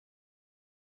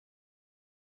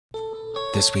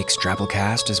This week's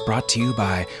Drabblecast is brought to you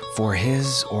by For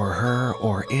His or Her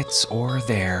or Its or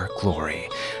Their Glory,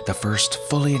 the first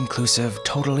fully inclusive,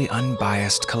 totally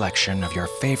unbiased collection of your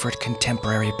favorite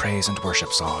contemporary praise and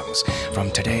worship songs from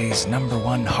today's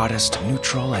 #1 hottest,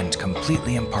 neutral, and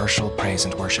completely impartial praise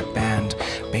and worship band,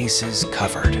 Bases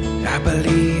Covered. I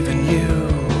believe in you.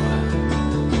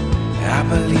 I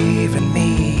believe in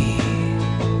me.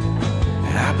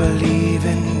 I believe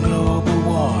in global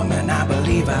warming. I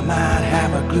believe I might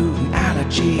have a gluten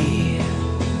allergy.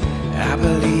 I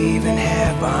believe in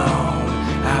heaven.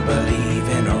 I believe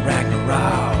in a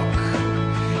Ragnarok.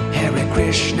 Hare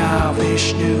Krishna,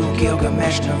 Vishnu,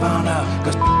 Gilgamesh, Nirvana.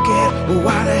 Cause it,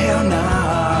 why the hell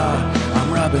not? I'm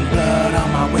rubbing blood on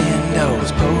my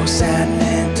windows, posts and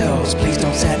lintels. Please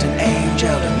don't send an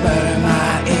angel to murder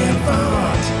my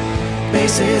infant.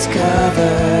 Bases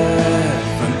covered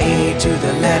from A to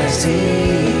the letter Z.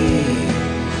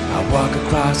 I'll walk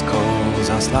across coals,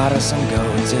 I'll slaughter some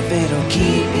goats if it'll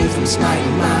keep you from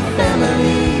smiting my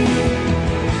family.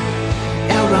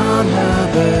 L. Ron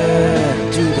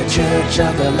Hubbard to the Church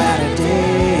of the Latter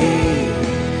Day.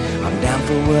 I'm down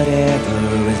for whatever,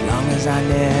 as long as I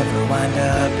never wind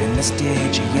up in the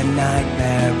stage of your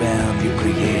nightmare realm. You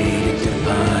created to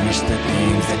punish the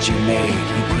things that you made.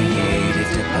 You created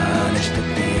to punish the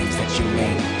things that you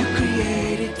made. You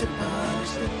created to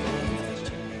punish the things that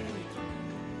you made.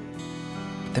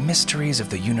 The mysteries of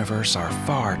the universe are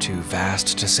far too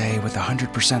vast to say with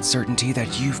 100% certainty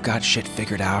that you've got shit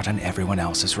figured out and everyone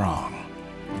else is wrong.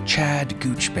 Chad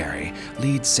Goochberry,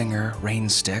 lead singer,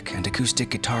 rainstick, and acoustic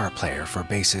guitar player for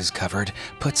Bases Covered,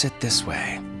 puts it this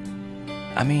way.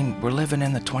 I mean, we're living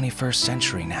in the 21st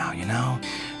century now, you know?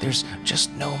 There's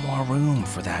just no more room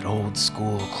for that old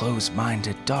school,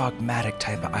 closed-minded, dogmatic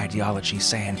type of ideology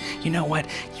saying, you know what,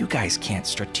 you guys can't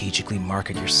strategically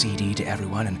market your CD to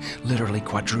everyone and literally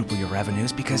quadruple your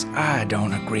revenues because I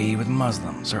don't agree with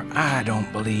Muslims or I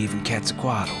don't believe in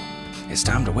Quetzalcoatl. It's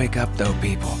time to wake up though,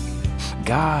 people.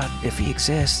 God, if he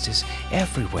exists, is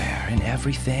everywhere, in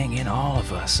everything, in all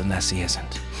of us, unless he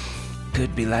isn't.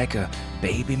 Could be like a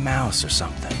baby mouse or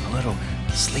something, a little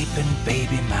sleeping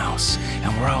baby mouse,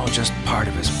 and we're all just part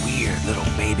of his weird little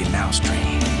baby mouse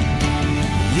dream.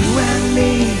 You and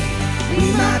me,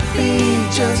 we might be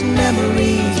just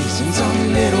memories in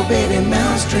some little baby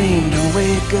mouse dream. Don't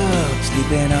wake up,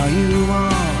 sleeping all you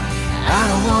want. I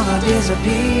don't wanna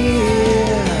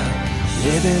disappear.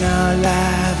 Living our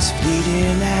lives,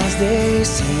 fleeting as they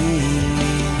seem.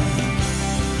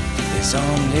 There's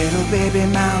some little baby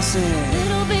mouses,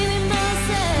 little baby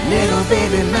mouses, little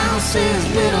baby mouses,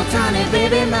 little tiny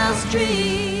baby mouse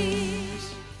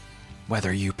dreams.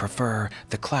 Whether you prefer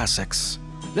the classics,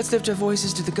 let's lift our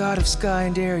voices to the god of sky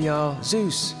and air, y'all.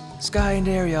 Zeus, sky and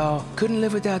air, y'all. Couldn't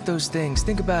live without those things.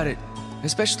 Think about it,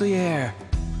 especially air.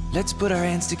 Let's put our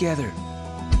hands together.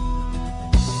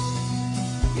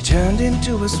 You turned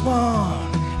into a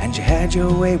swan, and you had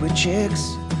your way with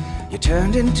chicks. You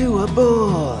turned into a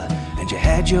bull, and you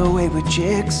had your way with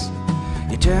chicks.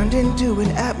 You turned into an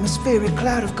atmospheric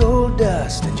cloud of gold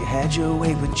dust, and you had your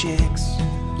way with chicks.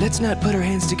 Let's not put our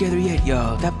hands together yet,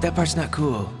 y'all. That part's not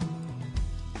cool.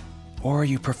 Or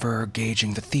you prefer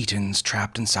gauging the thetans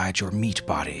trapped inside your meat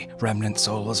body, remnant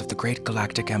souls of the great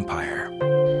galactic empire.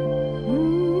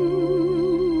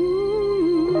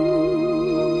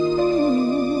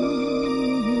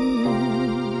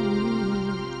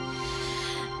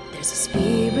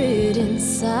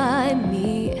 Inside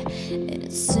me, and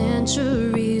it's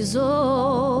centuries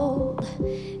old,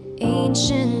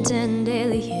 ancient and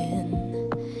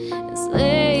alien,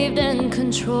 enslaved and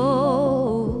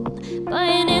controlled by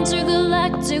an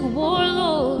intergalactic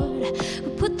warlord who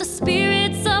put the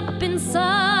spirits up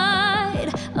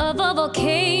inside of a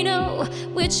volcano,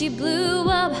 which he blew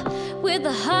up with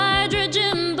a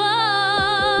hydrogen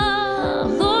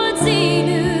bomb. Lord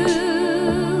Xenu,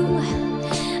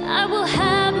 I will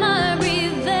have my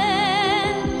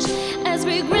revenge as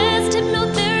regressed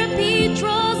hypnotherapy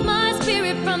draws my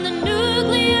spirit from the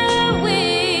nuclear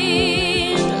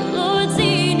wind. Lord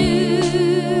Xenu,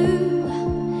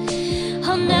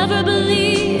 I'll never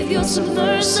believe your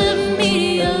subversive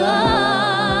media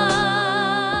lie.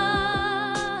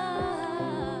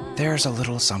 There's a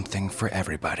little something for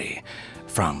everybody,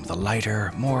 from the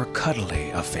lighter, more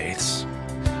cuddly of faiths.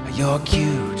 You're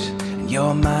cute.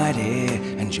 You're mighty,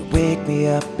 and you wake me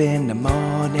up in the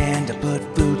morning to put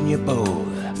food in your bowl,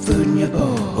 food in your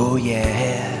bowl, oh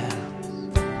yeah.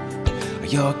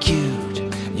 You're cute,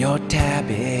 you're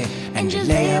tabby, and you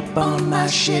lay up on my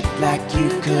shit like you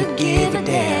could give a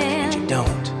damn, and you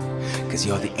don't, cause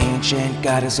you're the ancient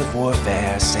goddess of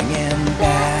warfare, singing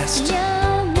past.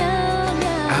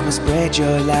 I will spread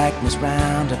your likeness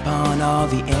round upon all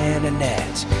the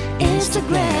internet.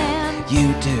 Instagram,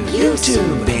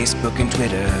 YouTube, Facebook and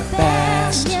Twitter,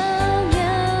 fast.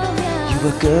 You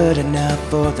were good enough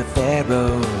for the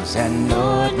pharaohs, and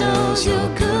Lord knows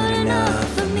you're good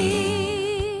enough for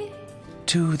me.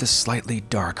 To the slightly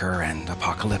darker and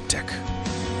apocalyptic.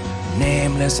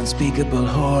 Nameless, unspeakable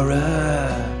horror,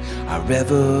 I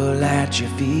revel at your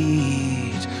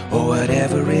feet, or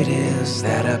whatever it is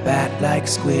that a bat-like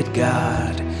squid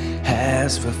god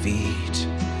has for feet.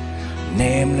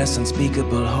 Nameless,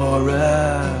 unspeakable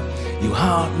horror, you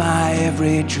haunt my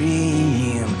every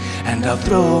dream, and I'll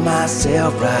throw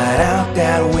myself right out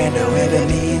that window if it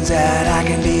means that I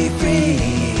can be free.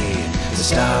 The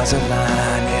stars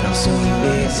align, it'll soon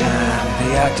be time.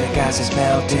 The Arctic ice is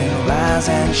melting, rise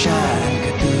and shine,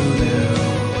 Cthulhu.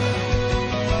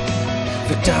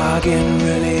 The Targan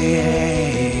really.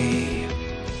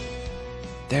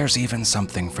 There's even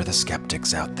something for the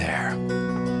skeptics out there.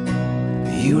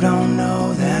 You don't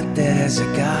know that there's a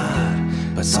God,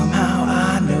 but somehow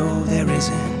I know there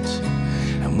isn't.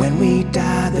 And when we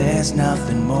die, there's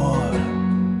nothing more.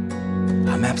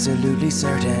 I'm absolutely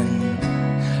certain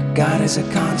God is a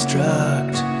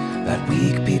construct that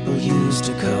weak people use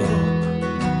to cope.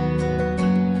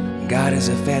 God is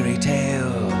a fairy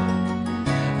tale,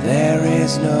 there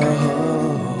is no hope.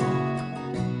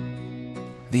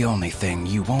 The only thing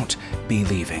you won't be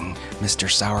leaving, Mr.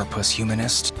 Sourpuss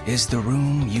Humanist, is the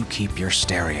room you keep your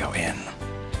stereo in.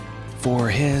 For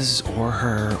his or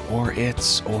her or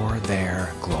its or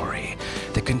their glory,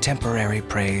 the contemporary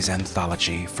praise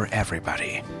anthology for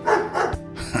everybody.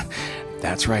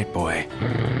 That's right, boy.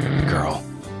 Girl.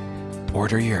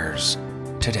 Order yours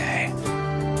today.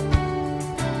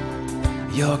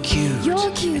 You're cute,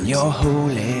 and you're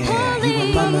holy. You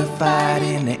were mummified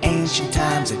in the ancient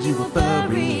times, and you were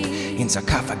buried in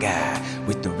sarcophagi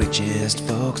with the richest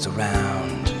folks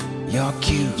around. You're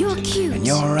cute, and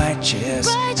you're righteous,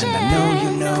 and I know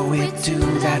you know it too.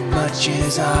 That much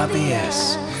is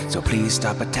obvious. So please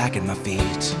stop attacking my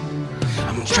feet.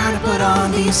 I'm trying to put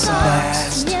on these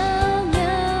socks.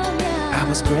 I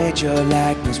will spread your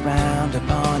likeness round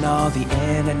upon all the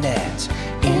internet.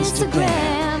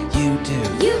 Instagram,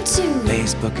 YouTube,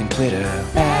 Facebook and Twitter,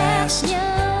 fast.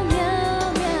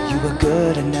 You were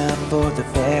good enough for the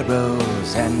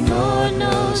pharaohs, and Lord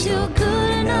knows you're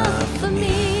good enough for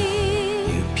me.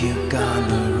 You puke on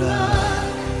the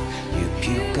rug, you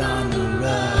puke on the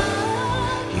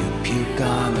rug, you puke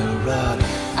on the rug.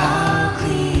 I'll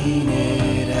clean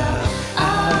it up,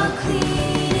 I'll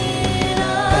clean it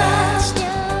up fast.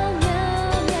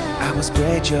 I will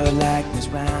spread your likeness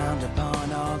round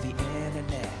upon all the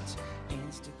internet.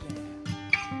 Instagram.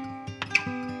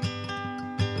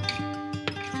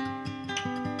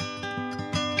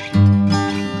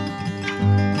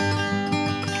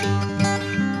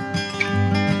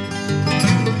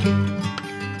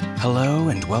 Hello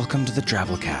and welcome to the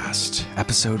Drabblecast,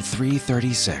 episode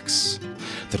 336.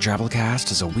 The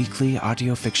Drabblecast is a weekly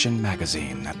audio fiction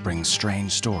magazine that brings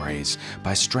strange stories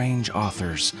by strange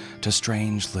authors to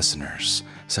strange listeners,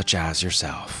 such as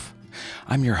yourself.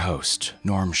 I'm your host,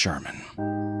 Norm Sherman.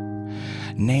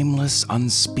 Nameless,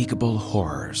 unspeakable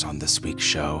horrors on this week's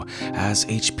show as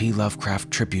H.P. Lovecraft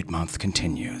Tribute Month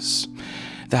continues.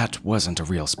 That wasn't a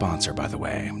real sponsor, by the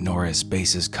way, nor is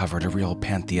Bases Covered a real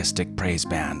pantheistic praise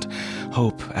band.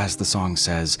 Hope, as the song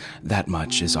says, that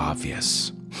much is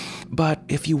obvious. But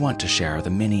if you want to share the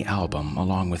mini-album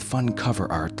along with fun cover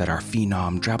art that our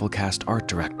phenom Drabblecast art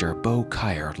director Bo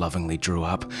Kyer lovingly drew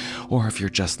up, or if you're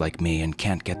just like me and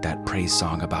can't get that praise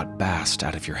song about Bast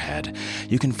out of your head,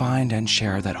 you can find and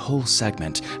share that whole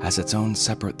segment as its own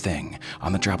separate thing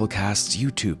on the Drabblecast's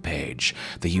YouTube page,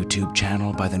 the YouTube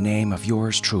channel by the name of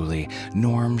yours truly,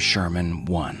 Norm Sherman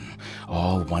 1,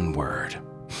 all one word.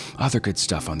 Other good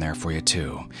stuff on there for you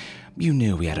too. You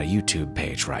knew we had a YouTube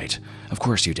page, right? Of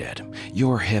course you did.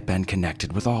 You're hip and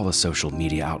connected with all the social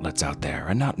media outlets out there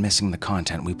and not missing the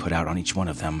content we put out on each one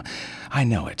of them. I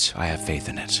know it. I have faith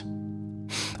in it.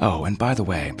 Oh, and by the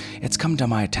way, it's come to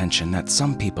my attention that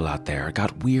some people out there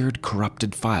got weird,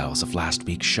 corrupted files of last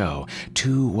week's show,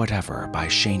 To Whatever by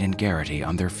Shane and Garrity,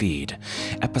 on their feed.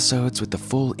 Episodes with the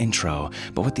full intro,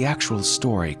 but with the actual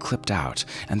story clipped out,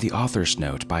 and the author's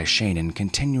note by Shannon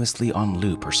continuously on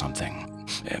loop or something.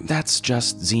 That's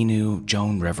just Xenu,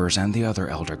 Joan Rivers, and the other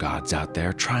elder gods out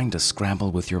there trying to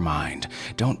scramble with your mind.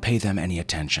 Don't pay them any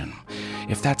attention.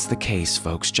 If that's the case,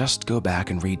 folks, just go back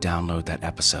and re-download that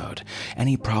episode.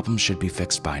 Any problems should be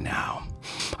fixed by now.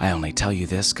 I only tell you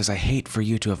this because I hate for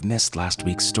you to have missed last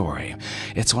week's story.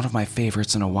 It's one of my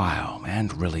favorites in a while,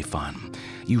 and really fun.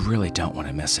 You really don't want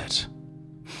to miss it.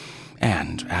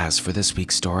 And as for this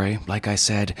week's story, like I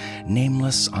said,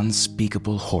 nameless,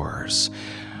 unspeakable horrors.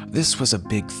 This was a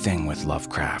big thing with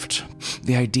Lovecraft.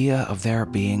 The idea of there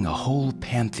being a whole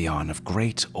pantheon of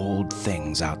great old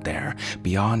things out there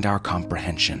beyond our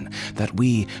comprehension that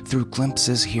we, through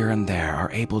glimpses here and there,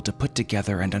 are able to put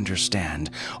together and understand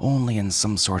only in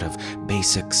some sort of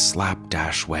basic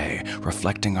slapdash way,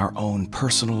 reflecting our own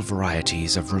personal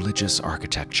varieties of religious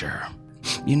architecture.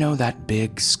 You know that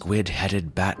big,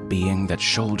 squid-headed bat being that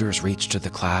shoulders reach to the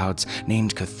clouds,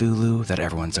 named Cthulhu, that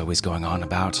everyone's always going on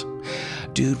about?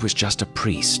 Dude was just a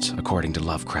priest, according to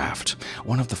Lovecraft.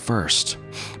 One of the first.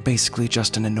 Basically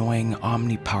just an annoying,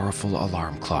 omnipowerful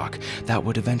alarm clock that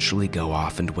would eventually go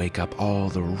off and wake up all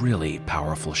the really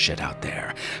powerful shit out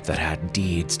there that had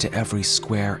deeds to every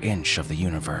square inch of the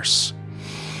universe.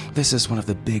 This is one of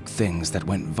the big things that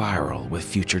went viral with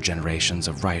future generations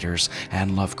of writers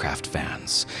and Lovecraft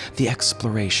fans, the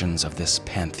explorations of this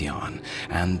pantheon,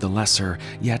 and the lesser,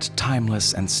 yet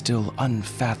timeless and still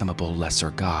unfathomable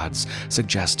lesser gods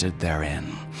suggested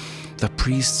therein. The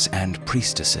priests and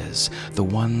priestesses, the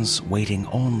ones waiting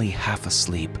only half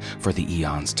asleep for the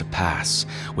eons to pass,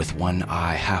 with one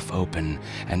eye half open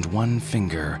and one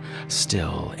finger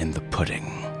still in the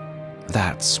pudding.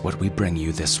 That's what we bring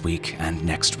you this week and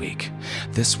next week.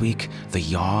 This week, the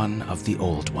yawn of the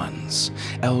old ones.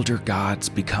 Elder gods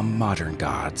become modern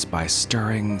gods by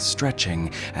stirring,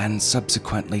 stretching, and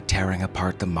subsequently tearing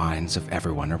apart the minds of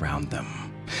everyone around them.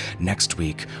 Next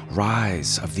week,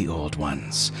 rise of the old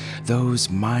ones. Those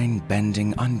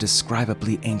mind-bending,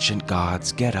 undescribably ancient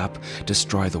gods get up,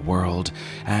 destroy the world,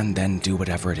 and then do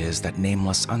whatever it is that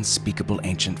nameless, unspeakable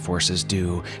ancient forces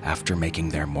do after making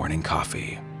their morning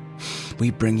coffee. We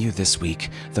bring you this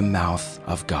week The Mouth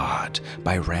of God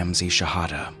by Ramsey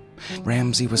Shahada.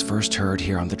 Ramsey was first heard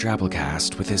here on the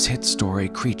Drabblecast with his hit story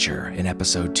Creature in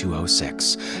episode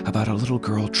 206, about a little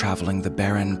girl traveling the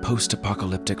barren,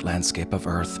 post-apocalyptic landscape of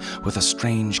Earth with a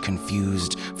strange,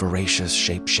 confused, voracious,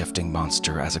 shape-shifting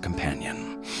monster as a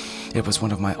companion. It was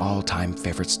one of my all-time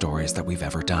favorite stories that we've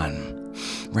ever done.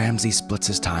 Ramsey splits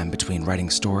his time between writing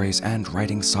stories and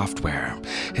writing software.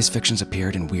 His fictions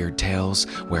appeared in Weird Tales,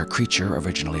 where Creature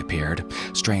originally appeared,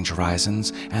 Strange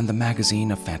Horizons, and the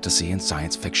magazine of fantasy and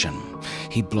science fiction.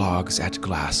 He blogs at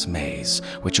Glass Maze,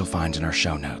 which you'll find in our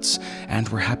show notes, and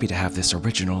we're happy to have this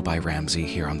original by Ramsey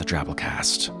here on the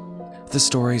Drabblecast. The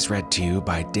story's read to you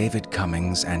by David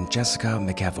Cummings and Jessica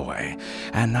McEvoy,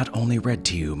 and not only read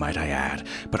to you, might I add,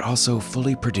 but also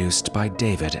fully produced by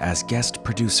David as guest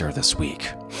producer this week.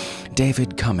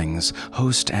 David Cummings,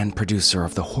 host and producer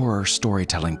of the horror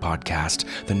storytelling podcast,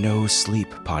 the No Sleep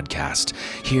Podcast,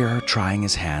 here trying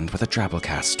his hand with a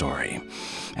Drabblecast story.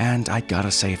 And I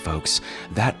gotta say, folks,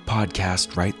 that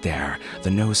podcast right there,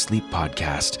 the No Sleep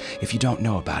Podcast, if you don't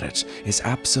know about it, is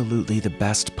absolutely the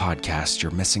best podcast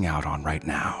you're missing out on right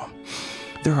now.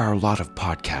 There are a lot of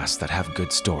podcasts that have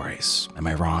good stories, am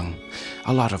I wrong?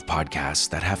 A lot of podcasts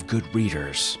that have good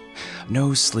readers.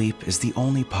 No Sleep is the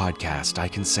only podcast I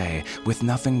can say, with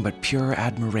nothing but pure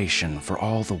admiration for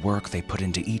all the work they put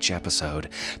into each episode,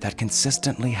 that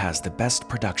consistently has the best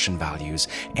production values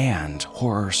and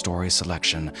horror story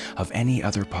selection of any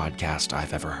other podcast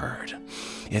I've ever heard.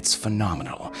 It's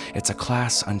phenomenal. It's a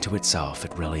class unto itself,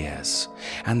 it really is.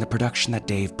 And the production that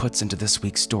Dave puts into this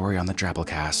week's story on the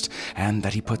Drabblecast, and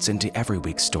that he puts into every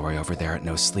week's story over there at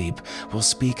No Sleep, will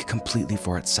speak completely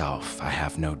for itself, I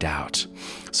have no doubt.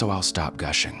 So I'll stop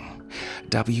gushing.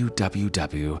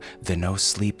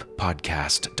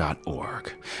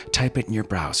 www.thenosleeppodcast.org. Type it in your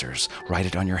browsers, write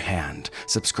it on your hand,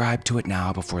 subscribe to it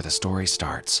now before the story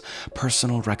starts.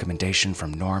 Personal recommendation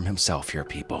from Norm himself here,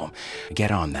 people.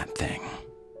 Get on that thing.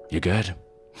 You good?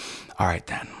 All right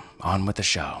then, on with the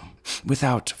show.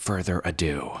 Without further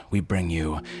ado, we bring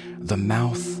you The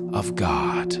Mouth of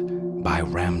God by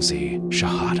Ramsey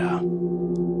Shahada.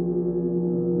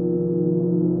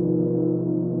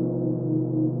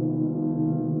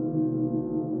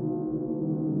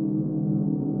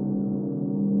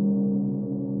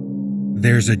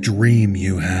 There's a dream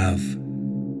you have.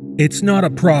 It's not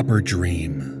a proper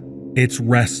dream. It's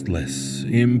restless,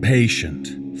 impatient,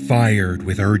 fired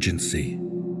with urgency.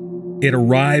 It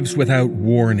arrives without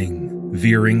warning,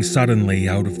 veering suddenly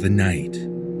out of the night.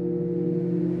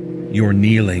 You're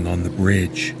kneeling on the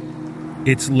bridge.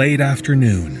 It's late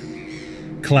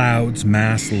afternoon. Clouds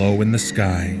mass low in the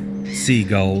sky.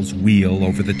 Seagulls wheel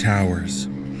over the towers.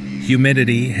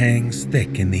 Humidity hangs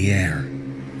thick in the air.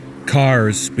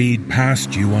 Cars speed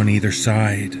past you on either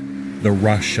side, the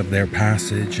rush of their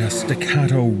passage a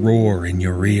staccato roar in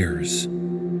your ears.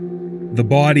 The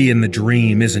body in the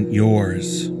dream isn't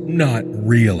yours, not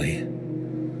really.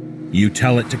 You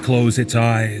tell it to close its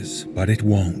eyes, but it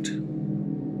won't.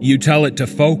 You tell it to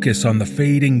focus on the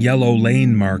fading yellow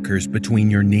lane markers between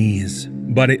your knees,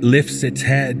 but it lifts its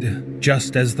head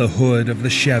just as the hood of the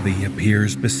Chevy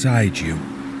appears beside you.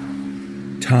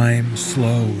 Time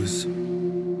slows.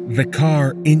 The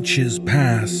car inches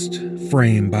past,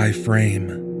 frame by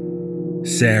frame.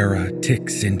 Sarah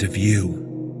ticks into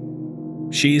view.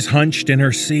 She's hunched in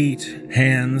her seat,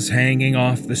 hands hanging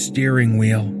off the steering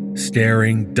wheel,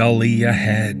 staring dully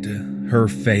ahead, her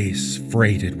face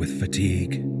freighted with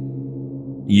fatigue.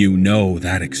 You know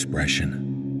that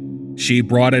expression. She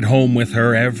brought it home with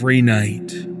her every night,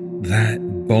 that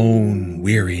bone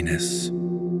weariness.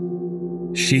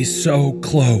 She's so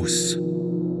close.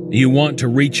 You want to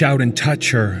reach out and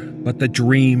touch her, but the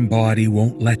dream body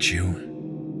won't let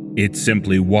you. It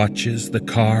simply watches the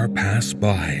car pass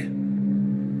by.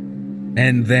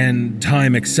 And then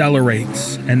time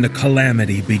accelerates and the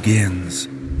calamity begins.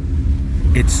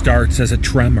 It starts as a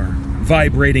tremor,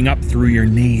 vibrating up through your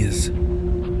knees.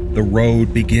 The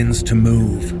road begins to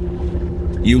move.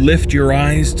 You lift your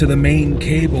eyes to the main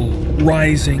cable,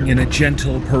 rising in a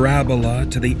gentle parabola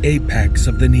to the apex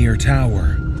of the near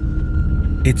tower.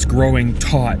 It's growing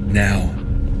taut now.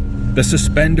 The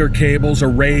suspender cables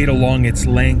arrayed along its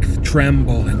length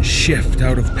tremble and shift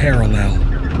out of parallel,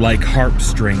 like harp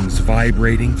strings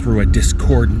vibrating through a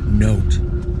discordant note.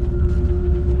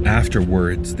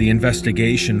 Afterwards, the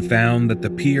investigation found that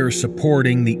the pier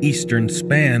supporting the eastern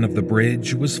span of the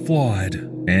bridge was flawed,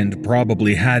 and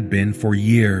probably had been for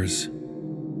years.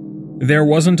 There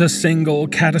wasn't a single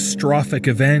catastrophic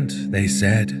event, they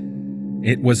said.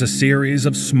 It was a series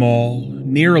of small,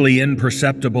 nearly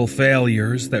imperceptible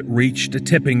failures that reached a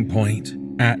tipping point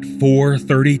at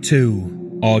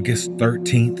 4:32, August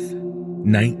 13th,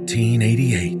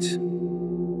 1988.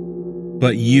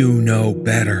 But you know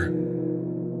better.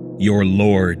 Your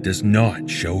Lord does not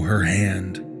show her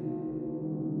hand.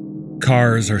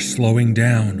 Cars are slowing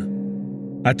down.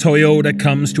 A Toyota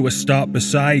comes to a stop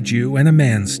beside you and a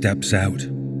man steps out.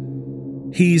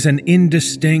 He's an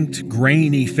indistinct,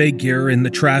 grainy figure in the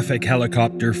traffic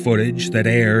helicopter footage that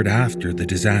aired after the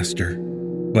disaster.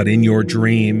 But in your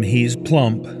dream, he's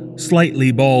plump,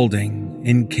 slightly balding,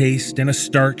 encased in a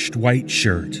starched white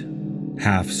shirt.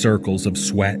 Half circles of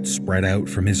sweat spread out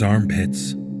from his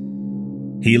armpits.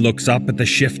 He looks up at the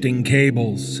shifting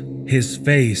cables, his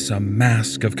face a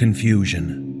mask of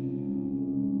confusion.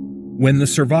 When the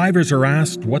survivors are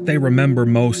asked what they remember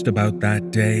most about that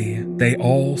day, they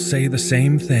all say the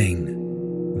same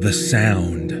thing: the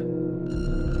sound.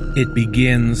 It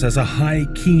begins as a high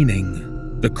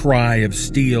keening, the cry of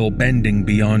steel bending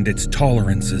beyond its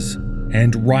tolerances,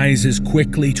 and rises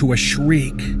quickly to a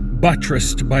shriek,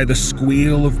 buttressed by the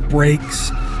squeal of brakes,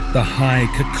 the high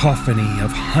cacophony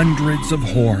of hundreds of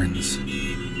horns.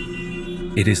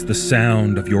 It is the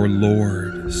sound of your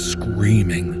Lord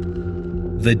screaming,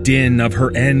 the din of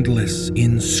her endless,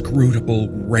 inscrutable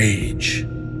rage.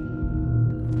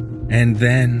 And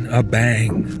then a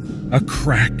bang, a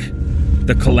crack,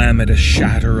 the calamitous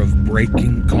shatter of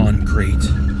breaking concrete.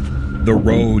 The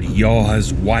road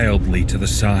yaws wildly to the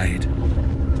side.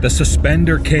 The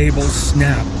suspender cables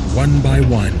snap one by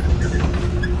one.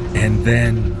 And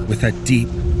then, with a deep,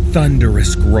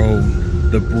 thunderous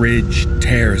groan, the bridge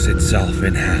tears itself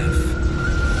in half.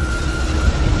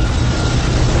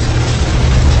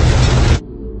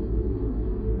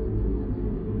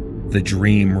 The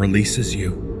dream releases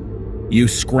you. You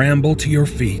scramble to your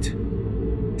feet.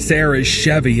 Sarah's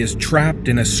Chevy is trapped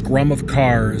in a scrum of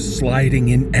cars sliding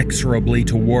inexorably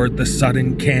toward the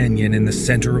sudden canyon in the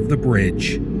center of the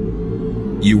bridge.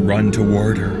 You run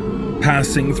toward her,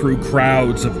 passing through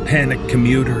crowds of panicked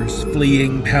commuters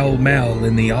fleeing pell-mell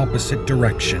in the opposite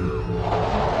direction.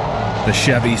 The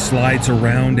Chevy slides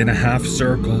around in a half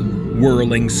circle,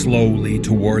 whirling slowly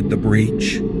toward the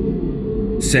breach.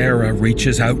 Sarah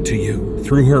reaches out to you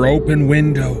through her open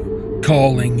window,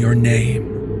 calling your name.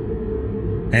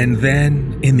 And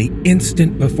then, in the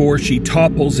instant before she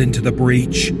topples into the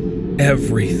breach,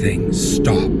 everything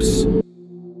stops.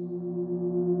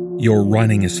 You're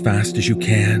running as fast as you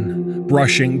can,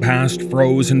 brushing past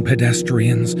frozen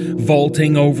pedestrians,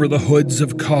 vaulting over the hoods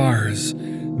of cars.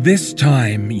 This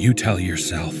time, you tell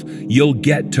yourself, you'll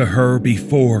get to her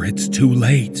before it's too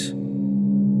late.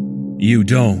 You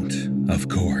don't, of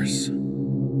course.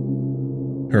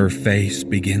 Her face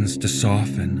begins to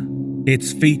soften.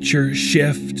 Its features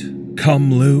shift,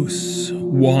 come loose,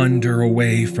 wander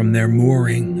away from their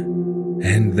mooring,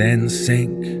 and then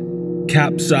sink,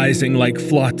 capsizing like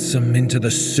flotsam into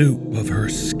the soup of her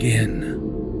skin.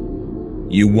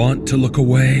 You want to look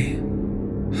away?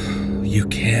 You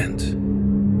can't.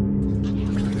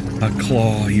 A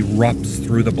claw erupts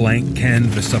through the blank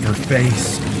canvas of her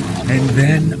face, and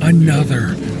then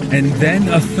another, and then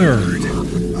a third,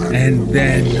 and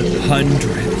then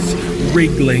hundreds,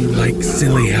 wriggling like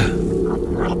cilia.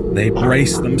 They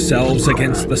brace themselves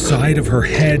against the side of her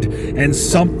head, and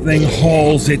something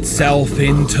hauls itself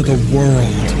into the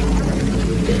world.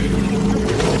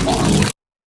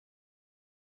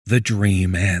 The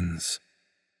dream ends.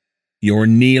 You're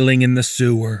kneeling in the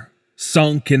sewer,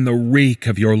 sunk in the reek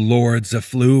of your lord's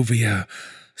effluvia,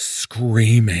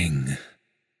 screaming.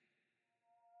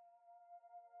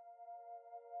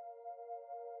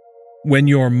 When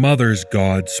your mother's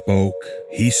God spoke,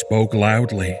 he spoke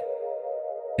loudly.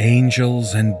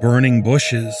 Angels and burning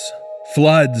bushes,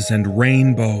 floods and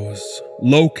rainbows,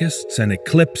 locusts and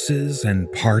eclipses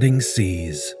and parting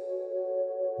seas.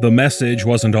 The message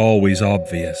wasn't always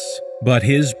obvious, but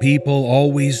his people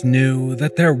always knew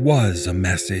that there was a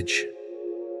message.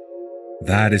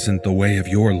 That isn't the way of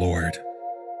your Lord.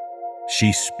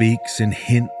 She speaks in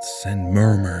hints and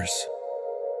murmurs.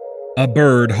 A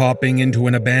bird hopping into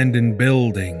an abandoned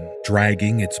building,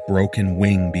 dragging its broken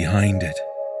wing behind it.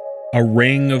 A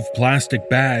ring of plastic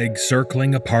bags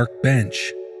circling a park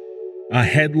bench. A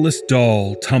headless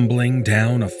doll tumbling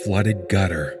down a flooded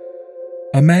gutter.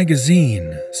 A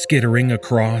magazine skittering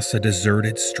across a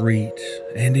deserted street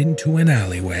and into an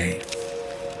alleyway.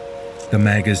 The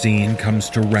magazine comes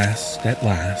to rest at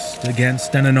last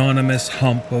against an anonymous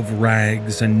hump of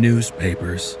rags and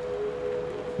newspapers.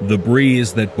 The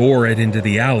breeze that bore it into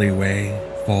the alleyway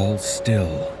falls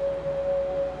still.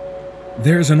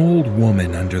 There's an old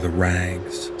woman under the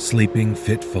rags, sleeping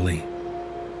fitfully.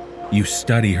 You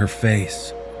study her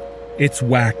face. It's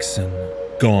waxen,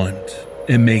 gaunt,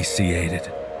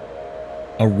 emaciated.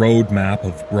 A roadmap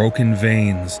of broken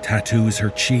veins tattoos her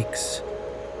cheeks.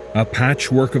 A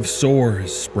patchwork of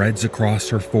sores spreads across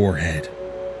her forehead.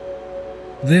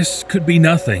 This could be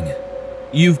nothing.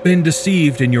 You've been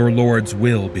deceived in your Lord's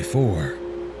will before.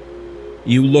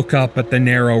 You look up at the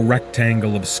narrow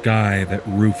rectangle of sky that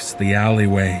roofs the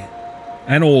alleyway,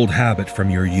 an old habit from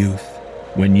your youth,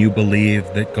 when you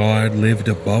believed that God lived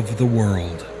above the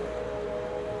world.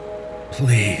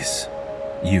 Please,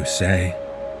 you say,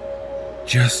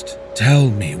 just tell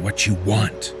me what you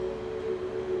want.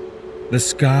 The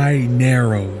sky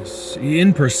narrows,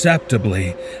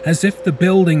 imperceptibly, as if the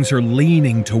buildings are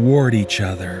leaning toward each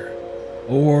other.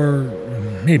 Or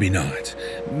maybe not.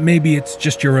 Maybe it's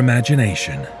just your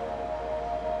imagination.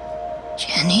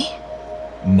 Jenny?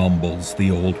 Mumbles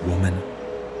the old woman.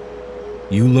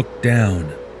 You look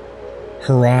down.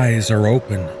 Her eyes are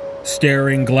open,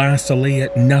 staring glassily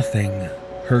at nothing,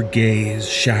 her gaze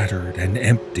shattered and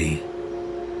empty.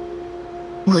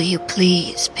 Will you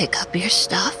please pick up your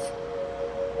stuff?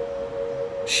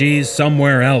 She's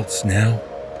somewhere else now.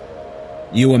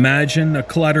 You imagine a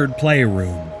cluttered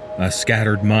playroom, a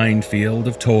scattered minefield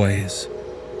of toys.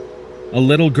 A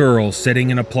little girl sitting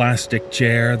in a plastic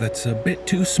chair that's a bit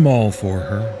too small for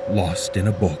her, lost in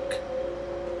a book.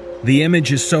 The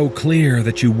image is so clear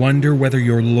that you wonder whether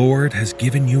your Lord has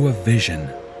given you a vision.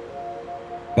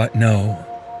 But no,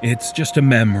 it's just a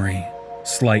memory,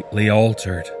 slightly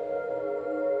altered.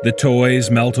 The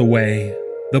toys melt away.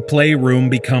 The playroom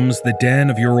becomes the den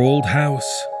of your old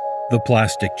house. The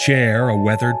plastic chair a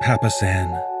weathered papasan.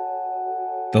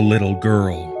 The little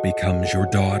girl becomes your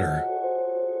daughter.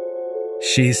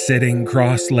 She's sitting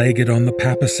cross-legged on the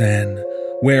papasan,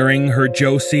 wearing her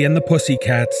Josie and the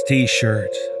Pussycats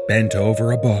t-shirt, bent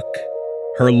over a book,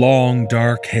 her long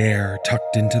dark hair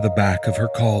tucked into the back of her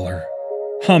collar,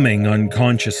 humming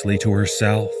unconsciously to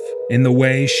herself in the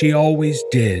way she always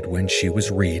did when she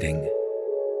was reading.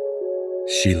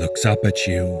 She looks up at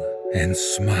you and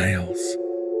smiles.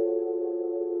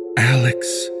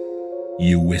 "Alex,"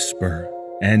 you whisper,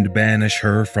 and banish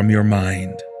her from your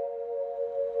mind.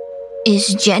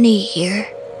 Is Jenny here?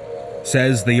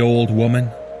 Says the old woman.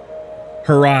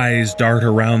 Her eyes dart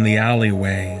around the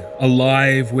alleyway,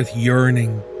 alive with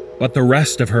yearning, but the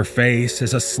rest of her face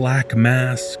is a slack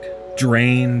mask,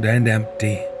 drained and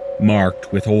empty,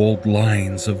 marked with old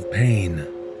lines of pain.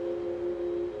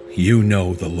 You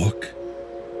know the look.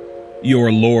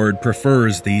 Your Lord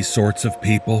prefers these sorts of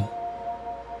people.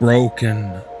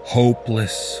 Broken,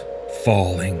 hopeless,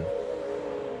 falling.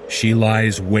 She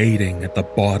lies waiting at the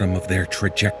bottom of their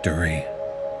trajectory.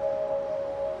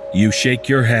 You shake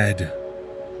your head.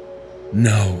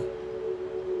 No.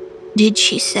 Did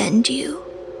she send you?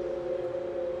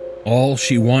 All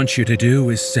she wants you to do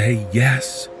is say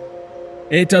yes.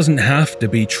 It doesn't have to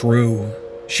be true.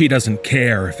 She doesn't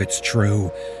care if it's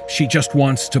true. She just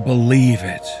wants to believe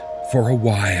it for a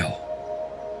while.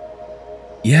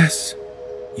 Yes,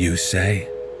 you say.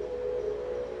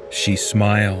 She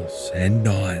smiles and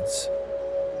nods.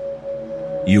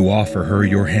 You offer her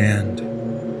your hand.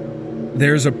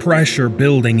 There's a pressure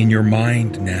building in your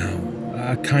mind now,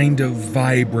 a kind of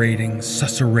vibrating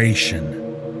susurration.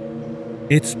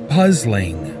 It's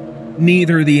puzzling.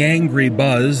 Neither the angry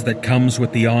buzz that comes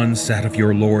with the onset of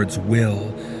your lord's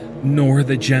will, nor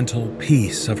the gentle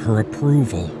peace of her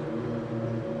approval.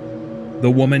 The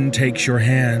woman takes your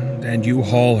hand and you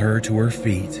haul her to her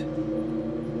feet.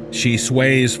 She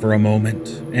sways for a moment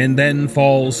and then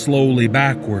falls slowly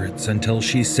backwards until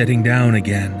she's sitting down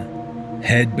again,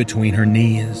 head between her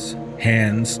knees,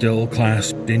 hands still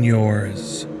clasped in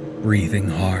yours, breathing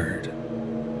hard.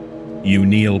 You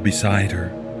kneel beside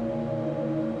her.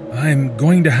 I'm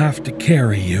going to have to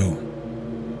carry you.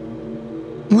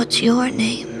 What's your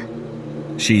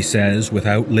name? She says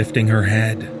without lifting her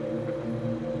head.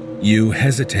 You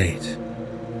hesitate.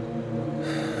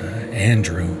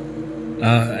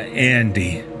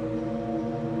 Andy.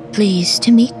 Pleased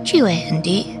to meet you,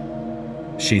 Andy.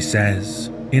 She says,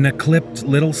 in a clipped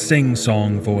little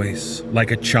sing-song voice,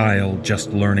 like a child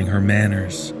just learning her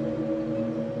manners.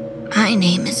 My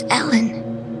name is Ellen.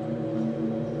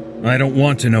 I don't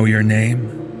want to know your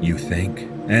name, you think,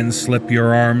 and slip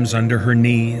your arms under her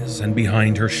knees and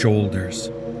behind her shoulders,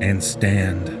 and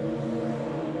stand.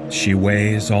 She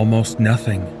weighs almost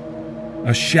nothing,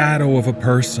 a shadow of a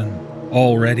person,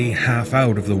 already half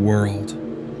out of the world.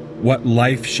 What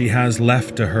life she has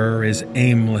left to her is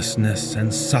aimlessness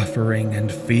and suffering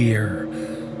and fear,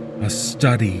 a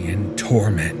study in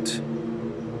torment.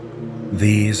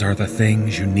 These are the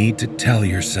things you need to tell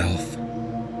yourself.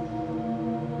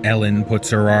 Ellen puts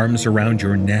her arms around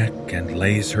your neck and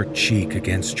lays her cheek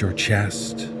against your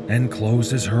chest and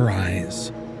closes her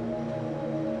eyes.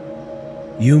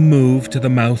 You move to the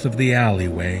mouth of the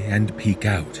alleyway and peek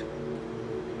out.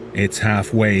 It's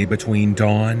halfway between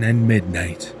dawn and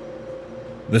midnight.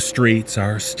 The streets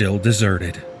are still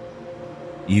deserted.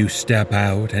 You step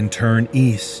out and turn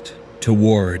east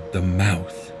toward the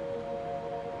mouth.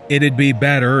 It'd be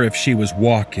better if she was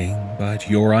walking, but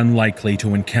you're unlikely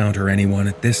to encounter anyone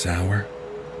at this hour,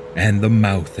 and the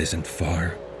mouth isn't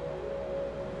far.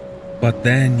 But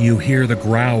then you hear the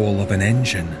growl of an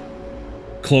engine,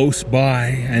 close by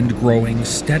and growing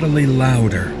steadily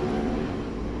louder.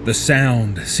 The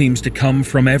sound seems to come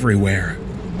from everywhere.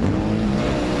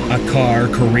 A car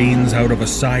careens out of a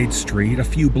side street a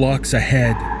few blocks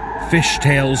ahead,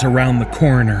 fishtails around the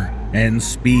corner, and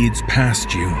speeds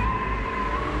past you.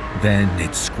 Then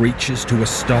it screeches to a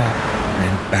stop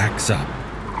and backs up.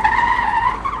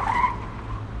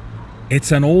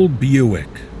 It's an old Buick,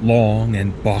 long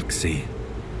and boxy.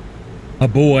 A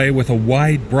boy with a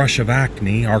wide brush of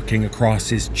acne arcing across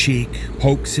his cheek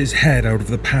pokes his head out of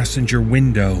the passenger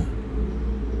window.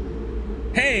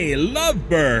 "Hey,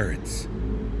 lovebirds!"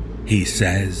 he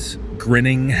says,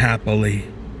 grinning happily.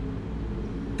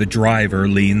 The driver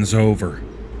leans over.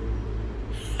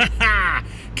 "Ha ha!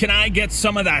 Can I get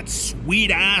some of that sweet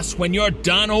ass when you're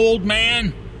done, old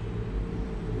man?"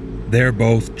 They're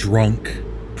both drunk,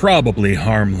 probably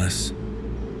harmless.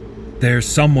 There's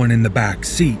someone in the back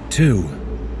seat, too.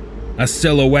 A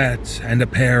silhouette and a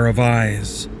pair of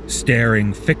eyes,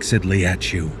 staring fixedly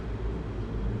at you.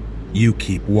 You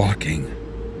keep walking.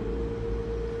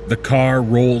 The car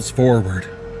rolls forward.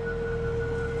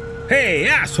 "Hey,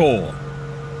 asshole!"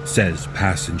 says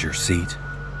passenger seat.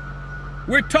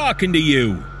 "We're talking to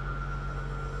you!"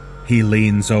 He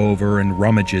leans over and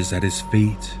rummages at his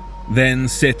feet, then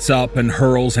sits up and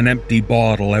hurls an empty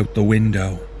bottle out the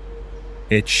window.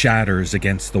 It shatters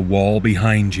against the wall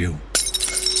behind you.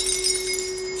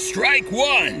 "Strike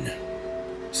one,"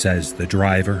 says the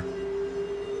driver.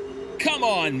 "Come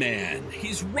on, man,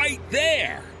 he's right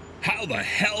there. How the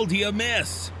hell do you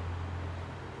miss?"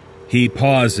 He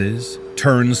pauses,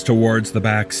 turns towards the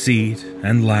back seat,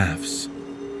 and laughs.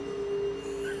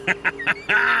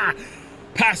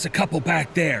 "Pass a couple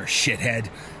back there, shithead.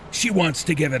 She wants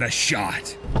to give it a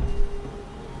shot."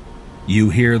 You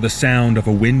hear the sound of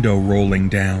a window rolling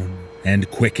down and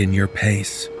quicken your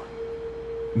pace.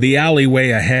 The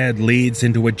alleyway ahead leads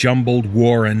into a jumbled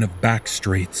warren of back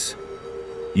streets.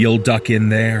 You'll duck in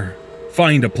there,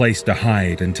 find a place to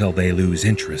hide until they lose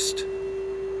interest.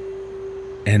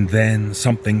 And then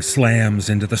something slams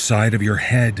into the side of your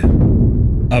head.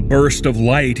 A burst of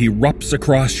light erupts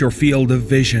across your field of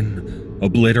vision,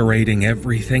 obliterating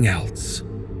everything else.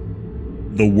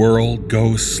 The world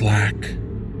goes slack.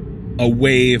 A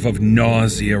wave of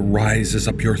nausea rises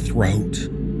up your throat.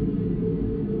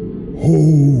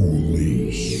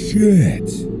 "Holy shit,"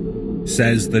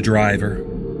 says the driver,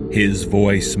 his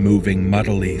voice moving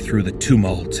muddily through the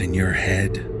tumult in your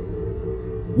head.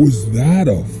 Was that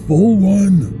a full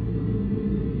one?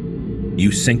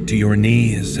 You sink to your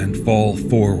knees and fall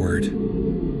forward.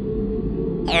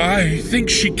 I think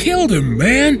she killed him,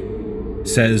 man,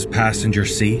 says passenger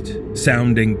seat,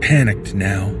 sounding panicked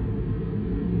now.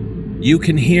 You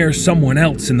can hear someone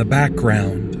else in the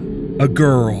background, a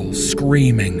girl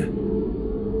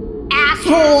screaming.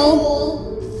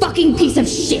 Asshole! Fucking piece of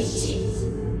shit!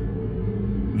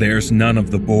 There's none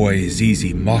of the boy's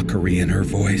easy mockery in her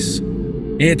voice.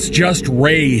 It's just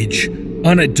rage,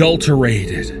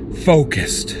 unadulterated,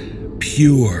 focused,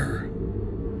 pure.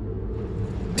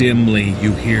 Dimly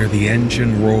you hear the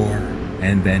engine roar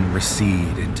and then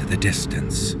recede into the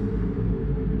distance.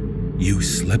 You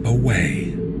slip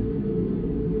away.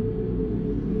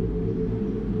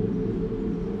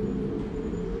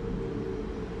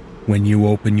 When you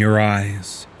open your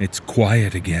eyes, it's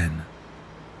quiet again.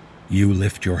 You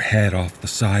lift your head off the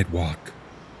sidewalk.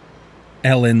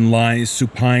 Ellen lies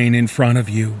supine in front of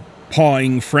you,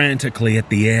 pawing frantically at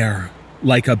the air,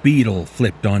 like a beetle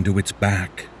flipped onto its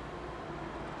back.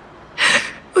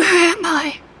 Where am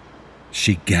I?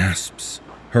 She gasps,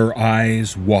 her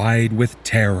eyes wide with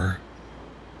terror.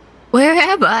 Where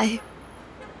am I?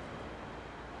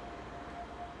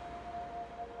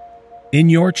 In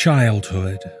your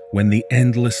childhood, when the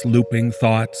endless looping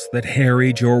thoughts that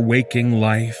harried your waking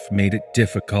life made it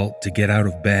difficult to get out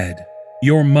of bed,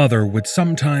 your mother would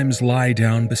sometimes lie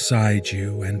down beside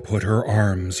you and put her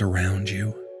arms around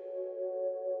you.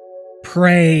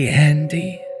 "Pray,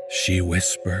 Andy," she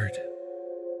whispered.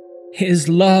 "His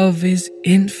love is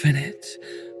infinite.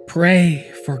 Pray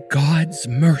for God's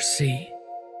mercy."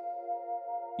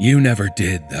 You never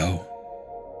did, though.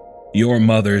 Your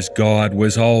mother's God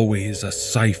was always a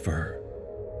cipher,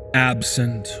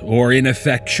 absent or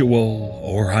ineffectual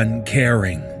or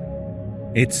uncaring.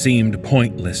 It seemed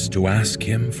pointless to ask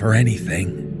him for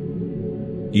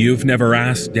anything. You've never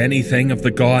asked anything of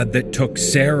the God that took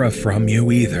Sarah from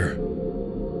you either.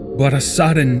 But a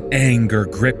sudden anger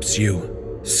grips you,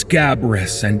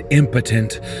 scabrous and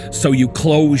impotent, so you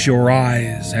close your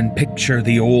eyes and picture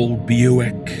the old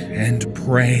Buick and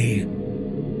pray.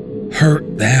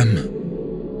 "Hurt them,"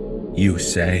 you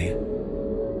say.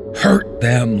 "Hurt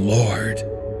them, Lord."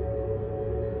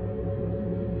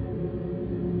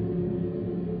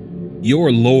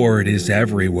 Your Lord is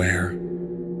everywhere.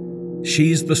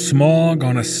 She's the smog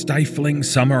on a stifling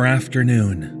summer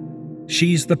afternoon.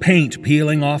 She's the paint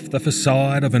peeling off the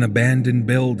facade of an abandoned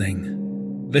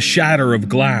building, the shatter of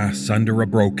glass under a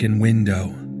broken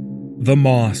window, the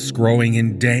moss growing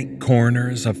in dank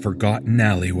corners of forgotten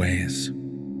alleyways.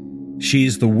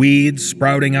 She's the weeds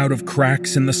sprouting out of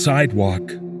cracks in the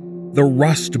sidewalk, the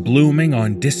rust blooming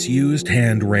on disused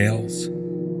handrails,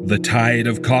 the tide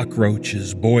of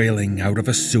cockroaches boiling out of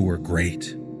a sewer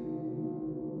grate.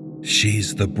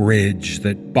 She's the bridge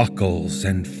that buckles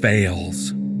and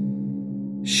fails.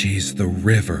 She's the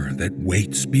river that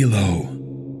waits below.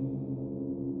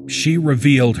 She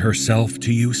revealed herself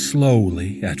to you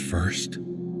slowly at first.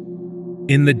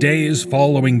 In the days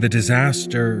following the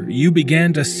disaster, you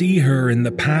began to see her in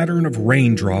the pattern of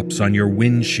raindrops on your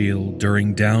windshield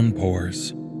during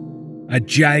downpours. A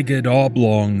jagged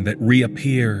oblong that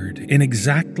reappeared in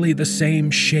exactly the same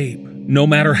shape, no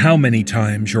matter how many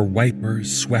times your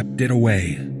wipers swept it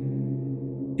away.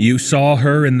 You saw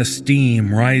her in the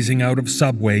steam rising out of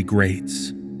subway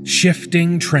grates,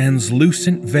 shifting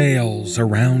translucent veils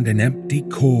around an empty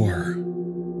core.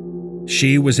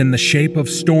 She was in the shape of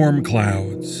storm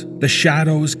clouds, the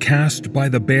shadows cast by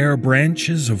the bare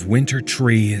branches of winter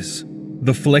trees,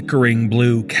 the flickering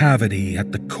blue cavity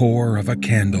at the core of a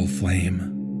candle flame.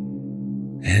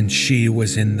 And she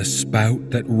was in the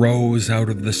spout that rose out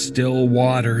of the still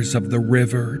waters of the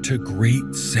river to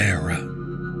greet Sarah.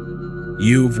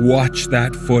 You've watched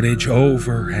that footage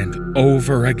over and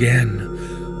over again.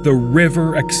 The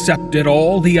river accepted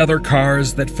all the other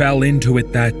cars that fell into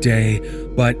it that day,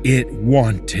 but it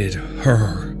wanted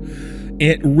her.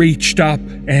 It reached up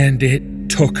and it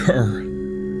took her.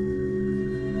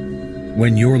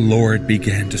 When your Lord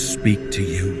began to speak to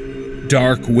you,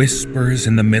 dark whispers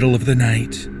in the middle of the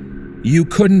night, you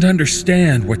couldn't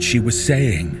understand what she was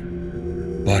saying.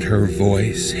 But her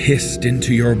voice hissed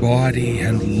into your body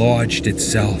and lodged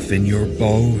itself in your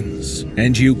bones,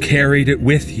 and you carried it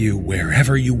with you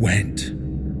wherever you went.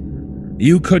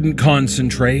 You couldn't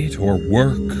concentrate or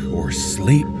work or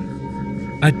sleep.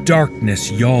 A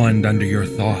darkness yawned under your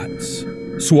thoughts,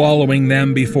 swallowing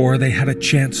them before they had a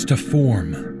chance to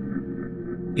form.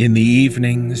 In the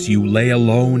evenings, you lay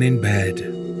alone in bed,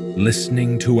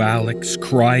 listening to Alex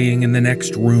crying in the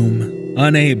next room,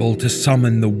 unable to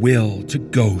summon the will to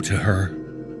go to her.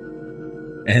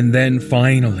 And then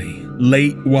finally,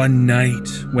 late one night,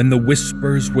 when the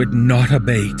whispers would not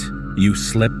abate, you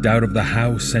slipped out of the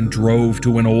house and drove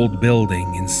to an old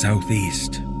building in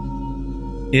Southeast.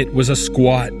 It was a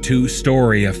squat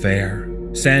 2-story affair,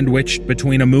 sandwiched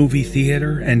between a movie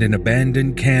theater and an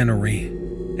abandoned cannery,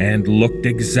 and looked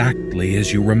exactly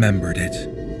as you remembered it.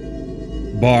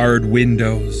 Barred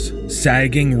windows,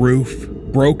 sagging roof,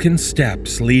 broken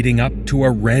steps leading up to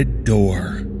a red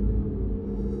door.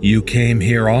 You came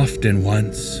here often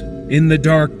once, in the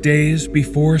dark days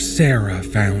before Sarah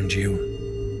found you.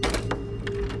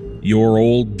 Your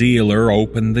old dealer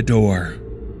opened the door.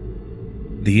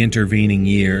 The intervening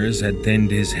years had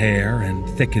thinned his hair and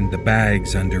thickened the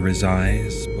bags under his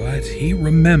eyes, but he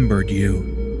remembered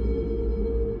you.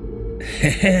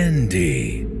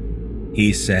 "Andy,"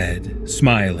 he said,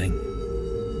 smiling.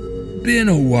 "Been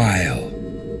a while."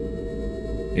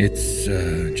 "It's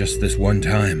just this one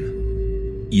time,"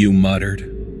 you muttered.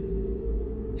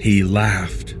 He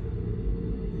laughed.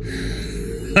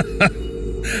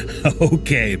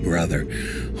 "Okay, brother,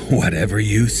 whatever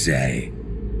you say."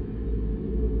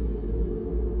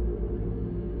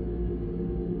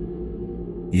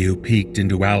 You peeked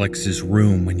into Alex's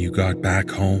room when you got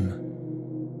back home.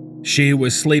 She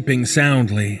was sleeping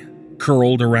soundly,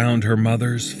 curled around her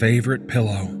mother's favorite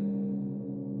pillow.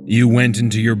 You went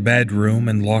into your bedroom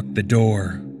and locked the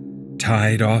door,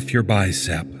 tied off your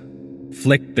bicep,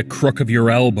 flicked the crook of your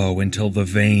elbow until the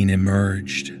vein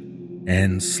emerged,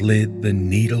 and slid the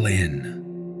needle in.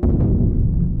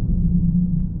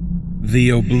 The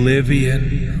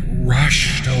oblivion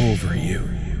rushed over you,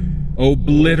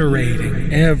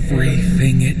 obliterating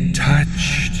everything it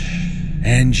touched,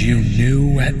 and you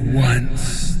knew at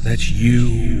once that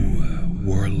you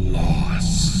were lost.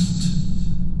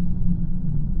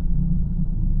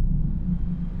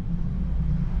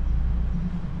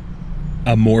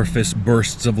 Amorphous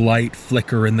bursts of light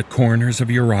flicker in the corners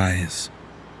of your eyes.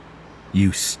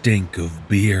 You stink of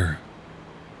beer.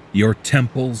 Your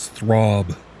temples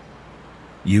throb.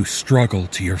 You struggle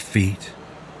to your feet.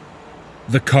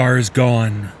 The car's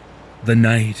gone. The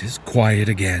night is quiet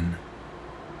again.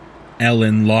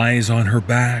 Ellen lies on her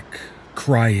back,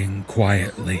 crying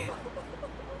quietly.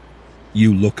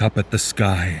 You look up at the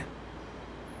sky.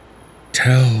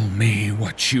 "Tell me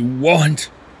what you want,"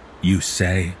 you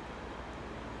say.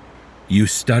 You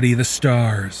study the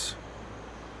stars.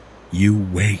 You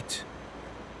wait.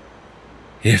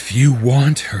 "If you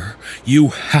want her, you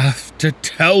have to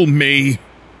tell me."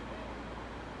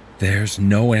 There's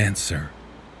no answer.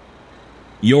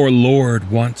 Your Lord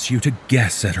wants you to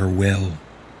guess at her will.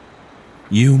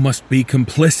 You must be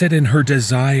complicit in her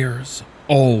desires,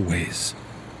 always.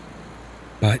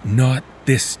 But not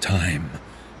this time.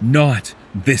 Not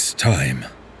this time.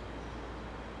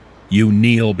 You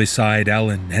kneel beside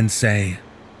Ellen and say,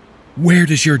 "Where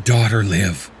does your daughter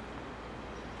live?"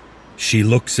 She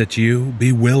looks at you,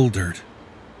 bewildered.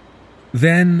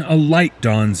 Then a light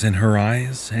dawns in her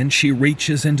eyes, and she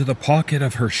reaches into the pocket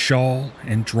of her shawl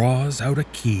and draws out a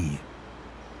key.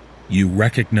 You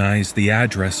recognize the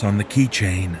address on the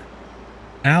keychain.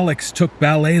 Alex took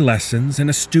ballet lessons in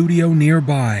a studio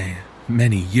nearby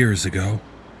many years ago.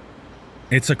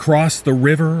 It's across the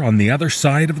river on the other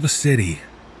side of the city.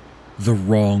 The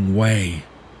wrong way.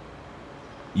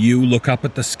 You look up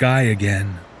at the sky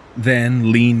again,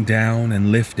 then lean down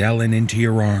and lift Ellen into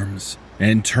your arms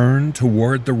and turn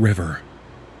toward the river.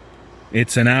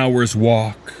 It's an hour's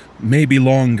walk, maybe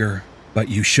longer, but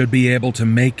you should be able to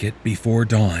make it before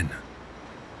dawn.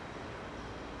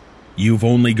 You've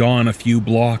only gone a few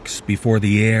blocks before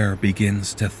the air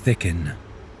begins to thicken.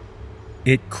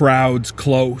 It crowds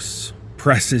close,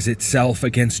 presses itself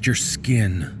against your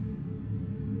skin.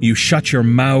 You shut your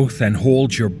mouth and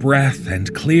hold your breath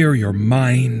and clear your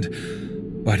mind,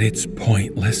 but it's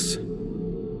pointless.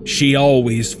 She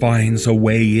always finds a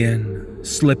way in,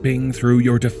 slipping through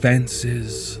your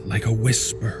defenses like a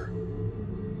whisper.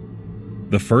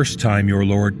 The first time your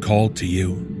Lord called to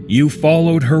you, you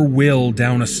followed her will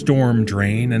down a storm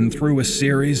drain and through a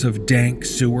series of dank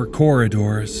sewer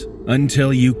corridors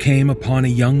until you came upon a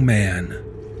young man.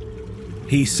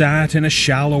 He sat in a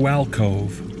shallow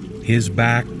alcove, his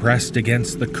back pressed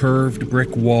against the curved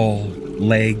brick wall,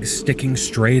 legs sticking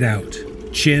straight out,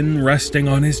 chin resting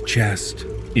on his chest,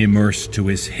 immersed to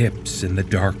his hips in the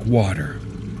dark water.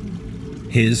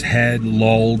 His head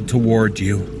lolled toward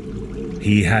you.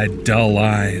 He had dull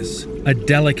eyes, a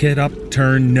delicate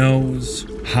upturned nose,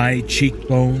 high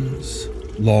cheekbones,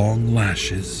 long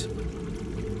lashes.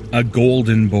 A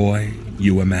golden boy,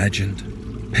 you imagined,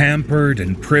 pampered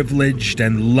and privileged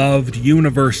and loved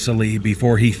universally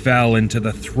before he fell into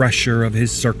the thresher of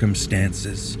his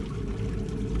circumstances.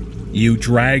 You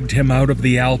dragged him out of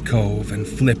the alcove and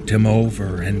flipped him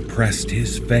over and pressed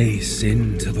his face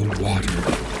into the water.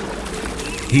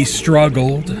 He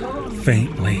struggled,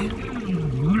 faintly,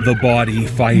 the body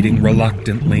fighting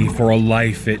reluctantly for a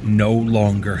life it no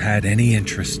longer had any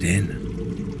interest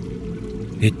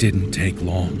in. It didn't take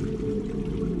long.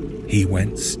 He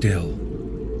went still.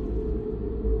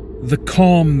 The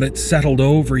calm that settled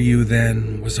over you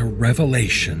then was a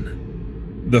revelation.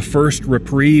 The first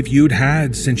reprieve you'd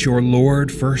had since your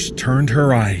lord first turned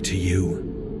her eye to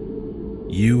you.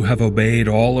 You have obeyed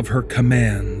all of her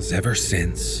commands ever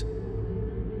since.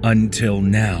 Until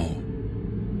now.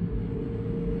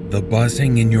 The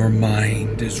buzzing in your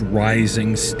mind is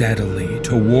rising steadily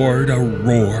toward a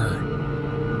roar.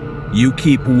 You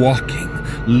keep walking,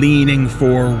 leaning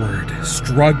forward,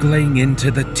 struggling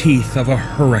into the teeth of a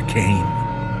hurricane.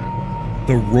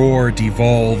 The roar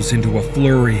devolves into a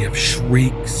flurry of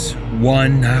shrieks,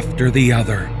 one after the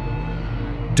other.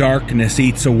 Darkness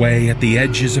eats away at the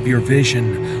edges of your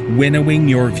vision, winnowing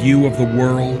your view of the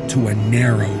world to a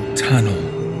narrow tunnel.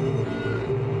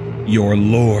 Your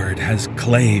lord has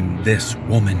claimed this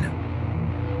woman.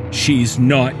 She's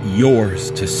not yours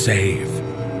to save.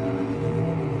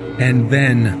 And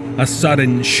then, a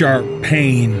sudden sharp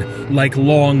pain, like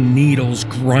long needles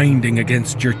grinding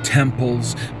against your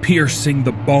temples, piercing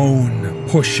the bone,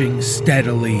 pushing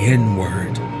steadily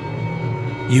inward.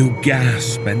 You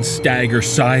gasp and stagger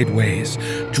sideways,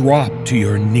 drop to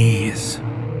your knees.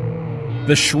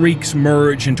 The shrieks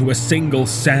merge into a single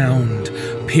sound,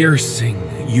 piercing,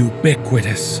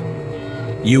 ubiquitous.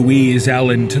 You ease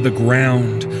Ellen to the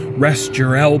ground, rest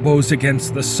your elbows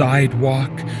against the sidewalk,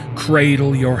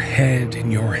 cradle your head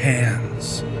in your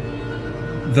hands.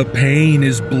 The pain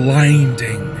is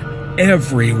blinding,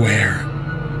 everywhere.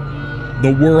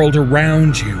 The world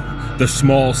around you, the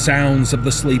small sounds of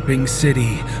the sleeping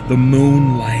city, the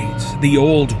moonlight, the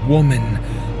old woman,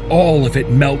 all of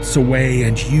it melts away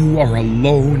and you are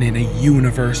alone in a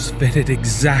universe fitted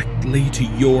exactly to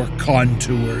your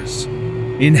contours.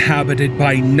 Inhabited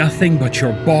by nothing but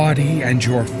your body and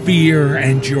your fear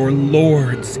and your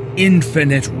lord's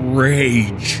infinite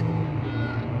rage.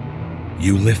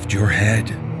 You lift your head.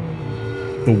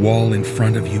 The wall in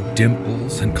front of you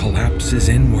dimples and collapses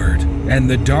inward, and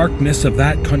the darkness of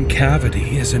that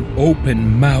concavity is an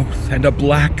open mouth and a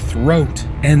black throat,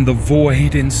 and the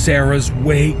void in Sarah's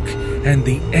wake, and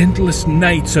the endless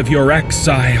nights of your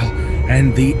exile,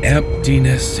 and the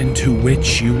emptiness into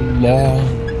which you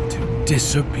long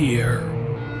disappear.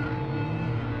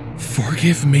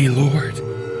 Forgive me, Lord,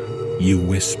 you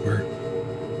whisper.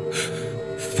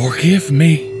 Forgive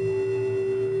me.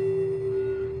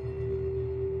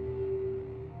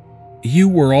 You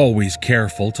were always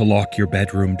careful to lock your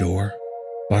bedroom door,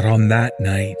 but on that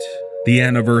night, the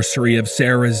anniversary of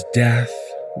Sarah's death,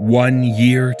 1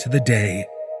 year to the day,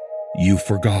 you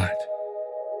forgot.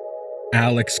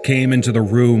 Alex came into the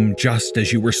room just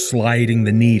as you were sliding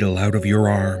the needle out of your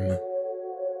arm.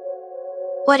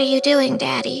 What are you doing,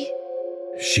 Daddy?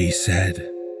 She said,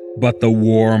 but the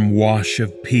warm wash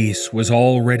of peace was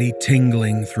already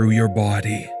tingling through your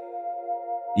body.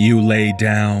 You lay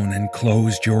down and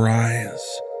closed your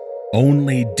eyes,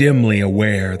 only dimly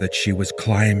aware that she was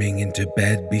climbing into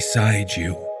bed beside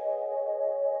you.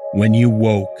 When you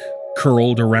woke,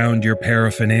 curled around your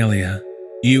paraphernalia,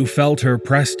 you felt her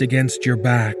pressed against your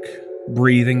back,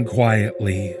 breathing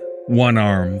quietly, one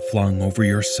arm flung over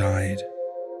your side.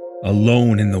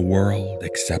 Alone in the world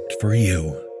except for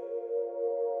you.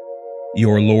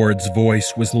 Your lord's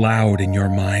voice was loud in your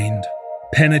mind,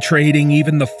 penetrating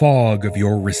even the fog of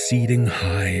your receding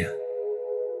high.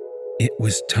 It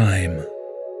was time.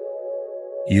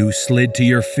 You slid to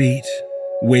your feet,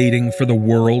 waiting for the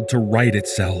world to right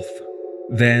itself,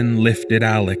 then lifted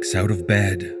Alex out of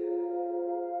bed.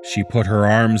 She put her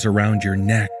arms around your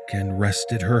neck and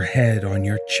rested her head on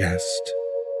your chest.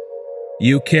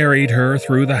 You carried her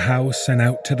through the house and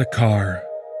out to the car,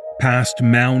 past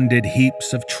mounded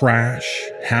heaps of trash,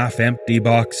 half-empty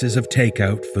boxes of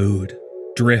takeout food,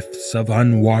 drifts of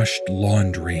unwashed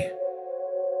laundry.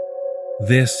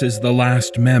 This is the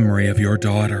last memory of your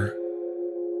daughter.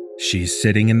 She's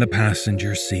sitting in the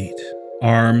passenger seat,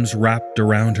 arms wrapped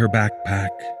around her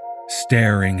backpack,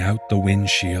 staring out the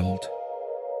windshield.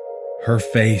 Her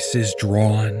face is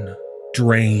drawn,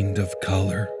 drained of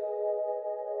color.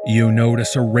 You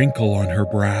notice a wrinkle on her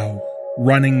brow,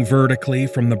 running vertically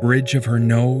from the bridge of her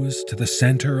nose to the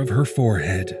center of her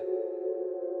forehead.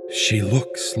 She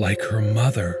looks like her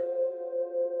mother.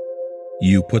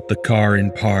 You put the car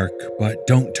in park, but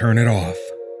don't turn it off.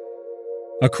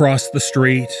 Across the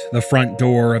street, the front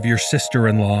door of your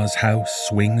sister-in-law's house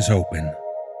swings open.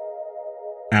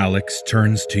 Alex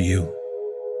turns to you.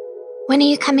 When are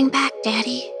you coming back,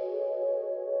 Daddy?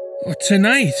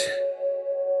 Tonight.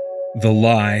 The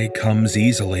lie comes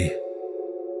easily.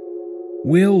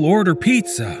 We'll order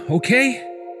pizza, okay?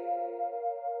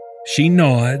 She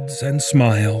nods and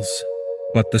smiles,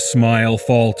 but the smile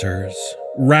falters,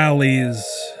 rallies,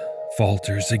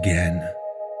 falters again.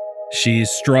 She's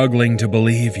struggling to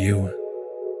believe you.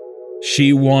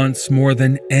 She wants more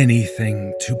than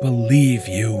anything to believe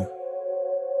you.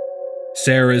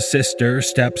 Sarah's sister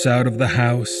steps out of the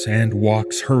house and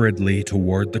walks hurriedly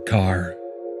toward the car.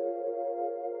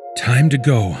 Time to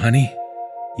go, honey,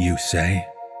 you say.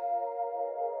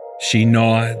 She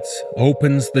nods,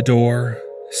 opens the door,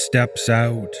 steps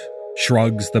out,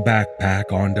 shrugs the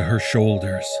backpack onto her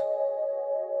shoulders.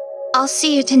 I'll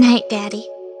see you tonight, Daddy,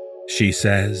 she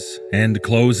says, and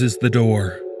closes the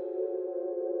door.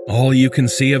 All you can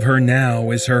see of her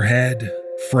now is her head,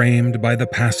 framed by the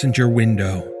passenger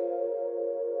window.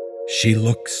 She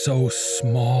looks so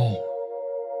small.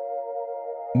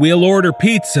 We'll order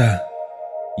pizza,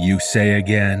 you say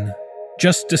again,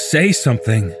 just to say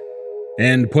something,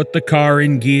 and put the car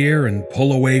in gear and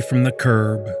pull away from the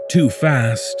curb too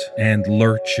fast and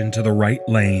lurch into the right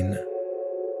lane.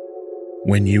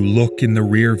 When you look in the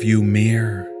rearview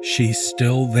mirror, she's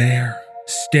still there,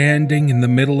 standing in the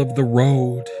middle of the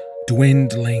road,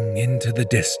 dwindling into the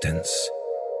distance.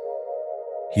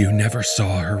 You never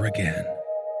saw her again.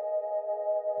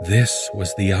 This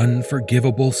was the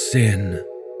unforgivable sin,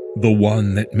 the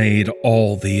one that made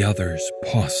all the others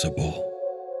possible.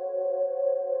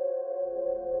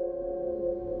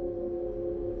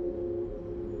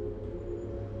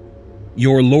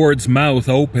 Your Lord's mouth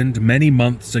opened many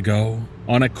months ago,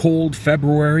 on a cold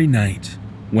February night,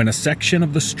 when a section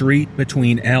of the street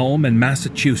between Elm and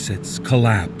Massachusetts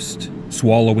collapsed,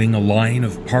 swallowing a line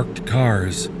of parked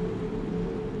cars.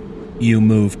 You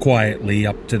move quietly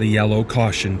up to the yellow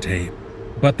caution tape,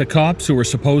 but the cops who are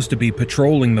supposed to be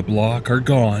patrolling the block are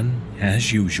gone,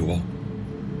 as usual.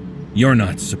 You're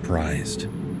not surprised.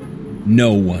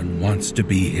 No one wants to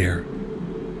be here.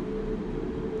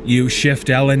 You shift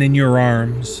Ellen in your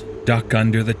arms, duck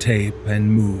under the tape,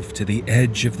 and move to the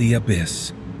edge of the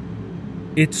abyss.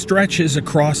 It stretches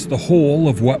across the whole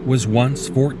of what was once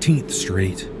 14th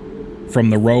Street, from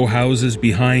the row houses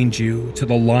behind you to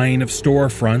the line of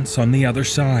storefronts on the other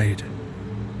side.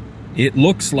 It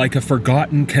looks like a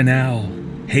forgotten canal,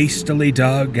 hastily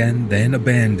dug and then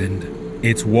abandoned,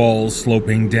 its walls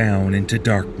sloping down into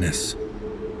darkness.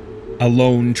 A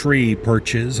lone tree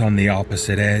perches on the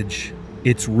opposite edge,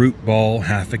 its root ball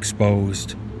half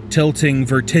exposed, tilting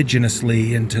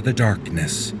vertiginously into the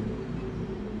darkness.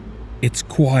 It's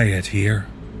quiet here,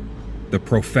 the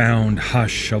profound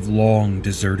hush of long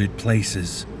deserted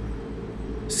places.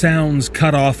 Sounds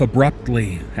cut off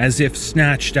abruptly, as if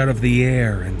snatched out of the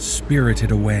air and spirited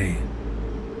away.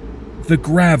 The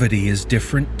gravity is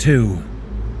different too.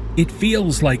 It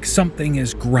feels like something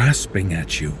is grasping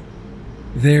at you.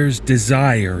 There's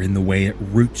desire in the way it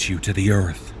roots you to the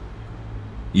earth.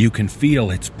 You can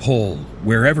feel its pull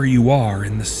wherever you are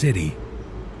in the city.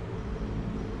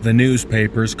 The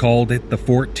newspapers called it the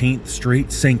 14th Street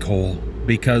Sinkhole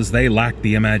because they lacked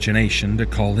the imagination to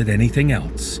call it anything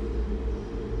else.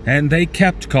 And they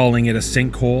kept calling it a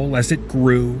sinkhole as it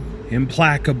grew,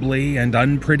 implacably and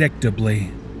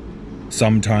unpredictably,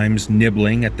 sometimes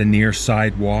nibbling at the near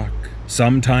sidewalk,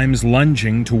 sometimes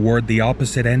lunging toward the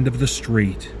opposite end of the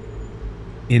street.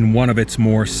 In one of its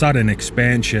more sudden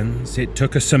expansions, it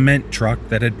took a cement truck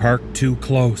that had parked too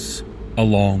close,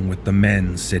 along with the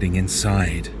men sitting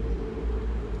inside.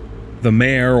 The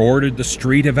mayor ordered the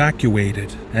street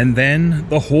evacuated, and then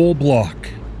the whole block.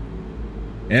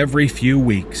 Every few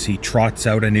weeks, he trots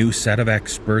out a new set of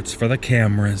experts for the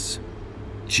cameras.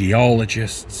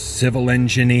 Geologists, civil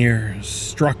engineers,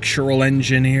 structural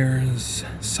engineers,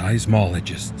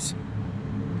 seismologists.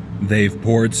 They've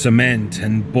poured cement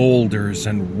and boulders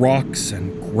and rocks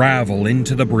and gravel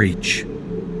into the breach.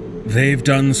 They've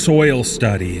done soil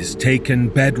studies, taken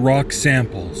bedrock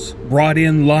samples, brought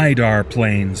in LiDAR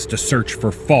planes to search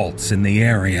for faults in the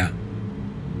area.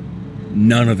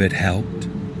 None of it helped.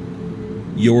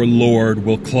 Your Lord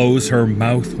will close her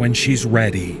mouth when she's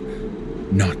ready,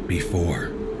 not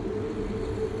before.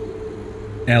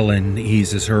 Ellen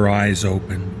eases her eyes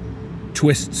open,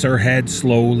 twists her head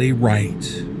slowly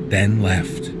right, then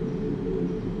left.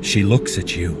 She looks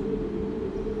at you.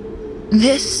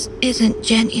 This isn't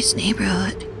Jenny's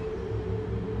neighborhood.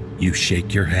 You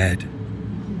shake your head.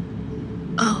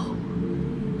 Oh.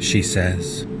 She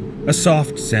says, a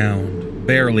soft sound,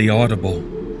 barely audible.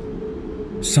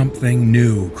 Something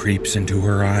new creeps into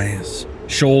her eyes,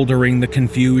 shouldering the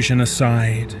confusion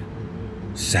aside.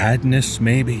 Sadness,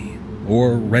 maybe,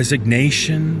 or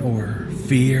resignation, or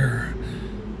fear,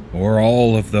 or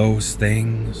all of those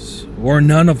things, or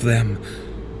none of them.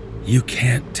 You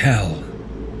can't tell.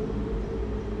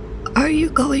 Are you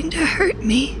going to hurt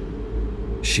me?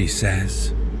 She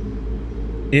says.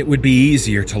 It would be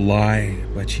easier to lie,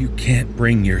 but you can't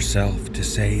bring yourself to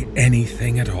say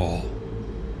anything at all.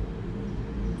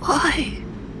 Why?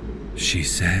 She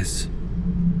says.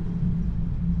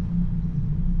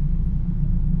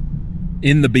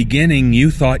 In the beginning,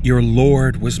 you thought your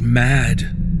lord was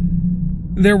mad.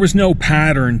 There was no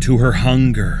pattern to her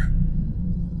hunger.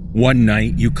 One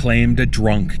night, you claimed a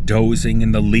drunk dozing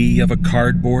in the lee of a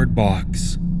cardboard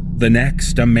box. The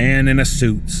next, a man in a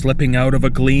suit slipping out of a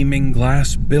gleaming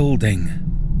glass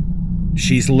building.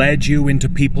 She's led you into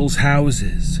people's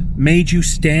houses, made you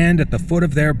stand at the foot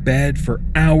of their bed for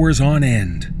hours on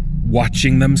end,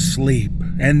 watching them sleep,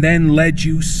 and then led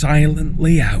you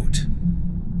silently out.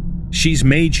 She's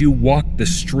made you walk the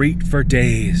street for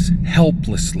days,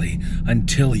 helplessly,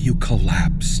 until you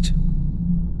collapsed.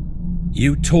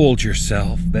 You told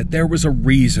yourself that there was a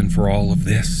reason for all of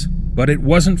this, but it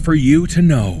wasn't for you to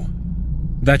know.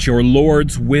 That your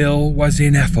Lord's will was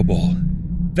ineffable,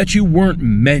 that you weren't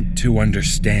meant to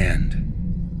understand.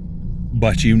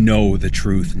 But you know the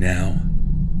truth now.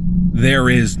 There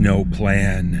is no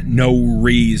plan, no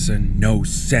reason, no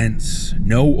sense,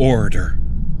 no order.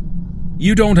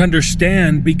 You don't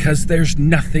understand because there's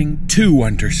nothing to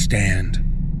understand.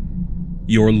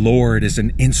 Your Lord is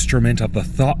an instrument of the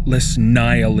thoughtless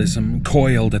nihilism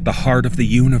coiled at the heart of the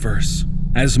universe,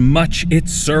 as much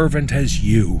its servant as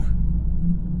you.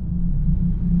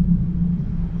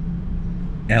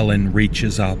 Ellen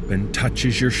reaches up and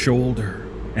touches your shoulder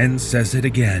and says it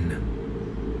again.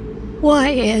 Why,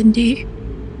 Andy?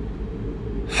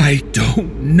 I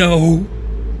don't know,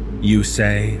 you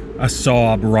say, a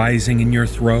sob rising in your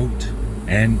throat,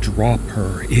 and drop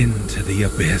her into the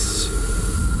abyss.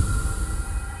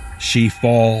 She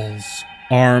falls,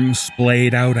 arms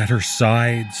splayed out at her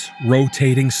sides,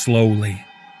 rotating slowly.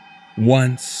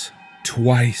 Once,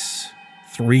 twice,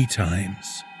 3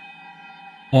 times.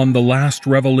 On the last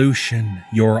revolution,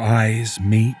 your eyes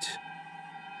meet.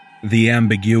 The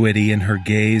ambiguity in her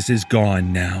gaze is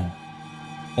gone now.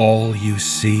 All you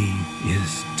see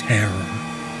is terror.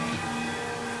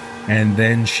 And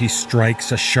then she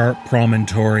strikes a sharp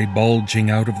promontory bulging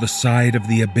out of the side of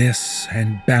the abyss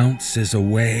and bounces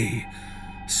away,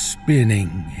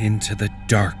 spinning into the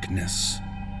darkness.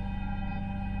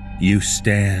 You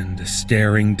stand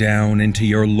staring down into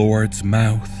your Lord's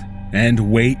mouth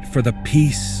and wait for the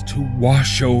peace to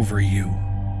wash over you.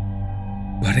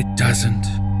 But it doesn't.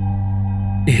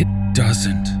 It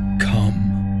doesn't come.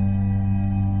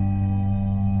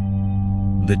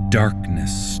 The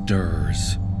darkness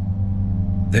stirs.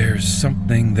 There's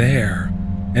something there,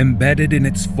 embedded in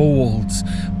its folds,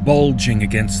 bulging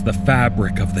against the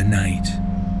fabric of the night.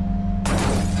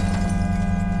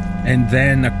 And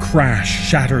then a crash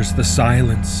shatters the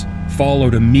silence,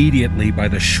 followed immediately by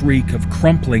the shriek of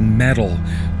crumpling metal,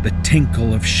 the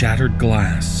tinkle of shattered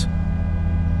glass.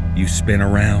 You spin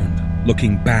around,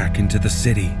 looking back into the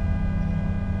city.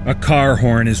 A car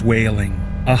horn is wailing,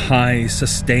 a high,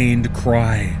 sustained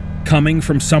cry, coming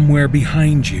from somewhere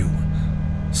behind you,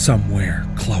 somewhere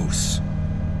close.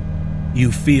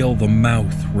 You feel the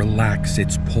mouth relax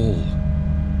its pull.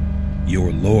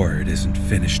 Your Lord isn't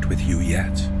finished with you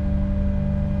yet.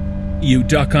 You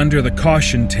duck under the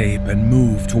caution tape and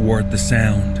move toward the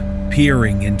sound,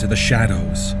 peering into the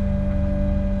shadows.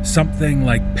 Something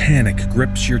like panic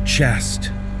grips your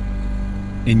chest.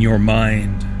 In your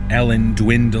mind, Ellen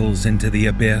dwindles into the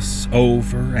abyss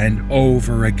over and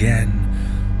over again,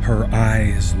 her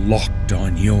eyes locked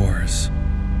on yours.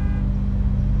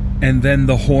 And then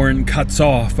the horn cuts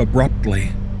off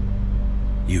abruptly.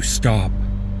 You stop,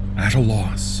 at a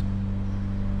loss.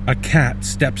 A cat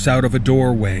steps out of a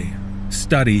doorway,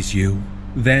 studies you,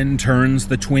 then turns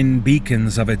the twin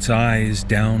beacons of its eyes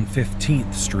down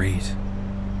 15th Street.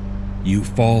 You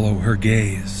follow her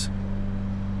gaze.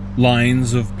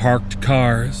 Lines of parked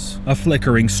cars, a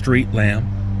flickering street lamp,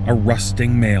 a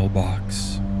rusting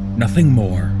mailbox. Nothing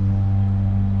more.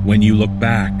 When you look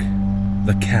back,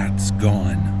 the cat's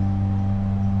gone.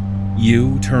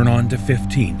 You turn onto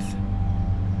 15th.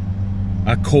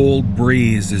 A cold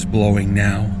breeze is blowing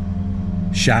now.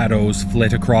 Shadows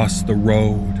flit across the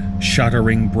road,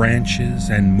 shuddering branches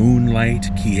and moonlight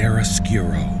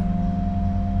chiaroscuro.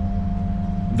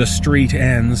 The street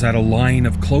ends at a line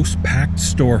of close-packed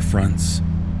storefronts.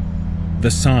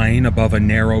 The sign above a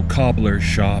narrow cobbler's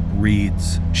shop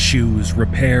reads, "Shoes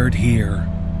repaired here,"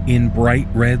 in bright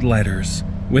red letters,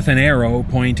 with an arrow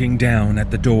pointing down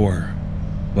at the door.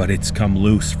 But it's come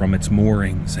loose from its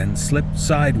moorings and slipped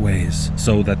sideways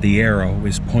so that the arrow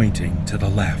is pointing to the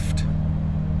left.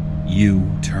 You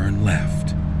turn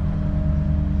left.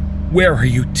 "Where are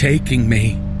you taking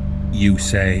me?" you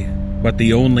say, but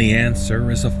the only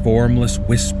answer is a formless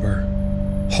whisper,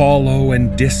 hollow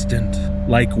and distant,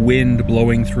 like wind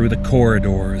blowing through the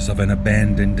corridors of an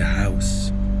abandoned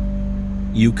house.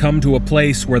 You come to a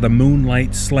place where the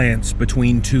moonlight slants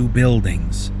between two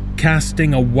buildings,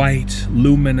 casting a white,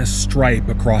 luminous stripe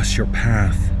across your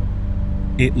path.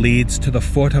 It leads to the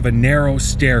foot of a narrow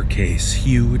staircase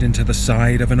hewed into the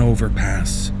side of an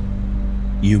overpass.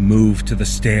 You move to the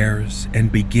stairs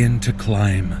and begin to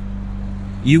climb.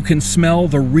 You can smell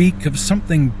the reek of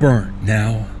something burnt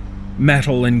now.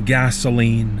 Metal and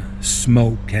gasoline,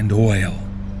 smoke and oil.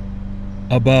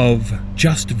 Above,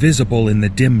 just visible in the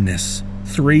dimness,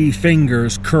 3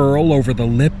 fingers curl over the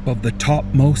lip of the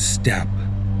topmost step.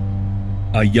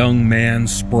 A young man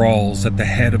sprawls at the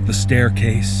head of the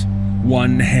staircase,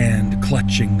 one hand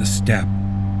clutching the step.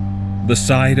 The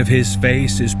side of his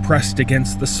face is pressed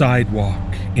against the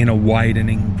sidewalk in a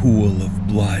widening pool of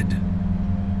blood.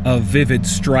 A vivid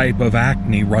stripe of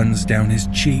acne runs down his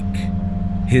cheek.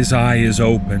 His eye is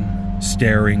open,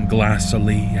 staring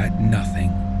glassily at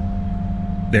nothing.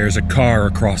 There's a car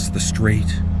across the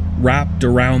street, wrapped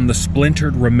around the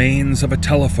splintered remains of a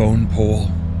telephone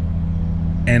pole.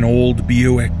 An old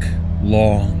Buick,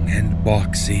 long and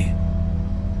boxy.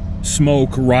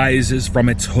 Smoke rises from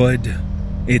its hood.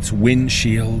 Its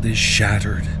windshield is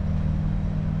shattered.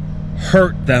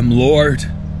 "Hurt them, Lord,"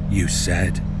 you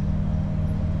said.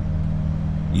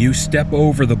 You step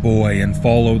over the boy and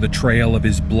follow the trail of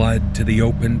his blood to the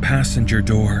open passenger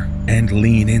door and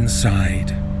lean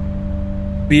inside.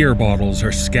 Beer bottles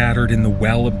are scattered in the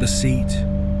well of the seat.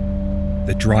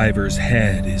 The driver's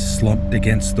head is slumped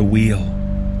against the wheel.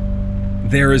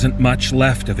 There isn't much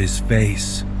left of his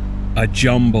face, a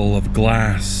jumble of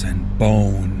glass and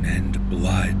bone and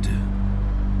blood.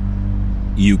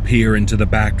 You peer into the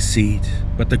back seat,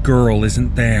 but the girl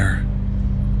isn't there.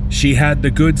 She had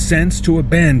the good sense to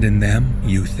abandon them,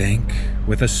 you think,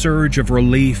 with a surge of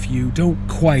relief you don't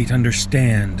quite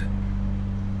understand.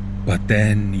 But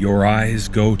then your eyes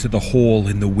go to the hole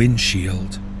in the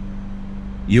windshield.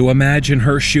 You imagine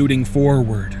her shooting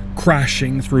forward,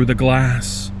 crashing through the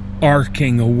glass,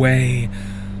 arcing away,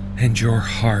 and your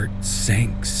heart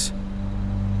sinks.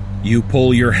 You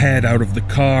pull your head out of the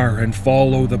car and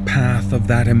follow the path of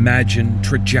that imagined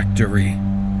trajectory.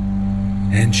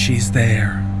 And she's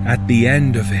there, at the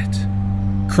end of it,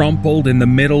 crumpled in the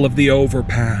middle of the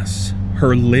overpass,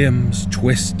 her limbs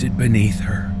twisted beneath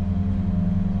her.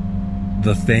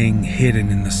 The thing hidden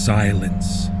in the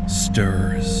silence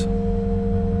stirs.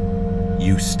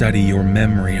 You study your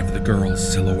memory of the girl's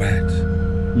silhouette,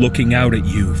 looking out at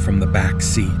you from the back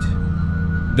seat.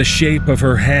 The shape of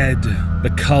her head,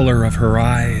 the color of her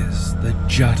eyes, the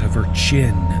jut of her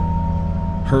chin.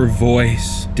 Her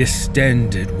voice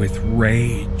distended with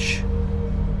rage.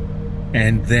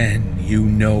 And then you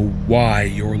know why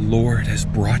your Lord has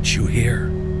brought you here.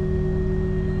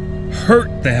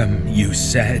 "Hurt them," you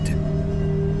said.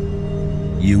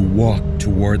 You walk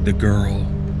toward the girl,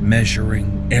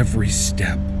 measuring every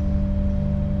step.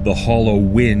 The hollow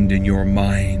wind in your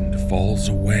mind falls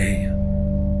away.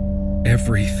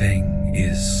 Everything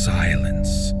is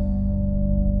silence.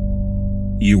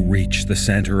 You reach the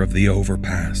center of the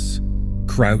overpass,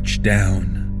 crouch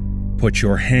down, put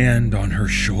your hand on her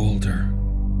shoulder,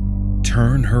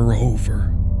 turn her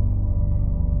over.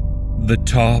 The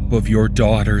top of your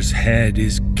daughter's head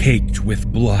is caked with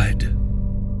blood.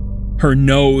 Her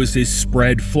nose is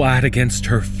spread flat against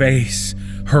her face.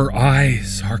 Her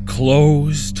eyes are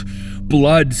closed.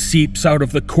 Blood seeps out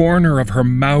of the corner of her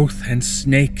mouth and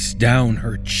snakes down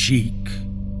her cheek.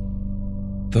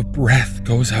 The breath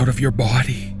goes out of your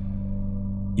body.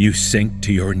 You sink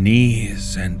to your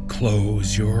knees and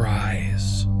close your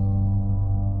eyes.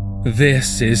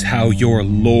 This is how your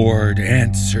Lord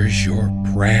answers your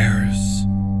prayers.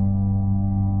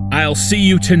 "I'll see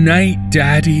you tonight,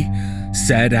 Daddy,"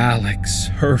 said Alex,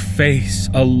 her face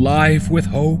alive with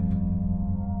hope.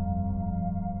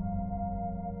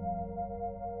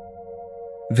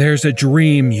 There's a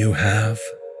dream you have.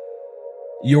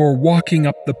 You're walking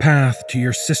up the path to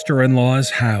your sister-in-law's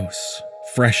house,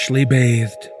 freshly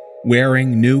bathed,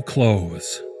 wearing new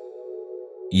clothes.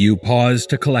 You pause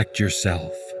to collect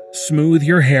yourself, smooth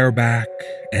your hair back,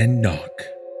 and knock.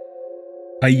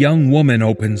 A young woman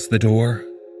opens the door.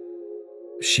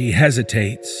 She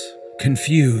hesitates,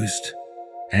 confused,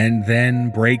 and then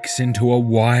breaks into a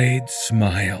wide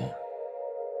smile.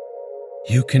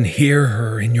 You can hear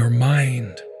her in your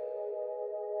mind.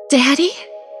 Daddy?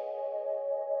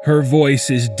 Her voice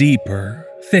is deeper,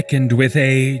 thickened with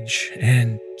age,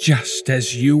 and just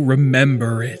as you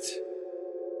remember it.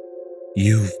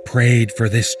 You've prayed for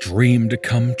this dream to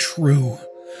come true.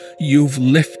 You've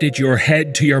lifted your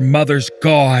head to your mother's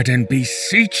God and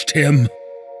beseeched him.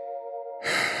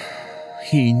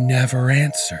 He never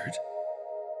answered.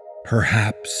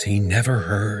 Perhaps he never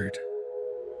heard.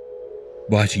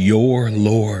 But your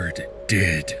Lord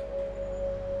did.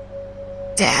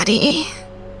 Daddy?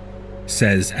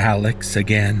 Says Alex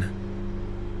again.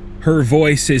 Her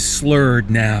voice is slurred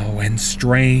now and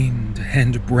strained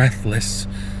and breathless.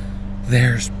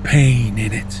 There's pain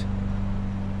in it.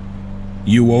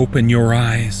 You open your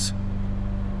eyes.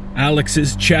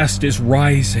 Alex's chest is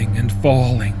rising and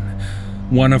falling.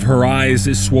 One of her eyes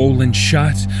is swollen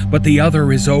shut, but the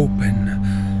other is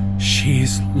open.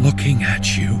 She's looking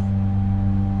at you.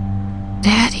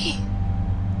 Daddy?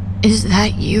 Is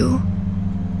that you?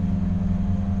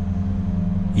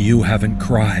 You haven't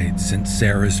cried since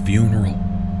Sarah's funeral.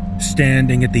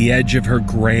 Standing at the edge of her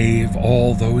grave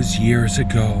all those years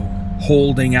ago,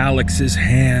 holding Alex's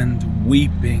hand,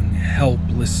 weeping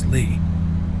helplessly.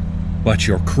 But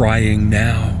you're crying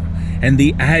now, and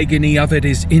the agony of it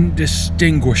is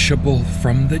indistinguishable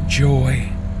from the joy.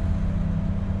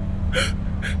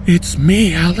 It's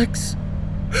me, Alex.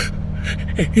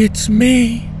 It's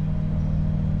me.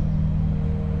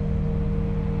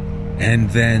 And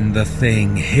then the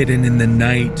thing hidden in the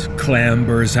night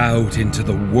clambers out into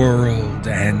the world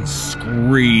and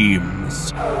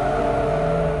screams.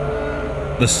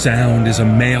 The sound is a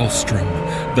maelstrom,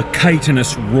 the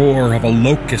chitinous roar of a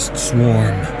locust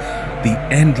swarm, the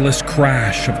endless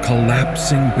crash of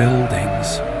collapsing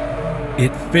buildings.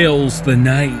 It fills the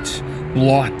night,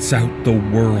 blots out the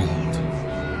world.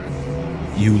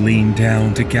 You lean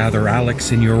down to gather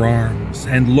Alex in your arms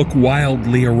and look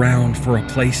wildly around for a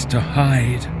place to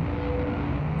hide.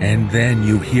 And then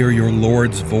you hear your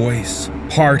Lord's voice,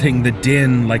 parting the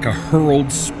din like a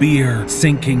hurled spear,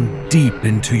 sinking deep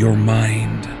into your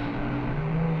mind.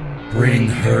 Bring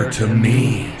her to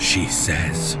me, she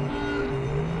says.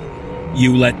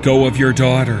 You let go of your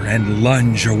daughter and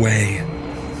lunge away.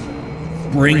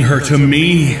 Bring her to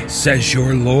me, says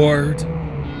your Lord.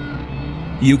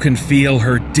 You can feel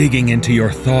her digging into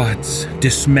your thoughts,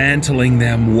 dismantling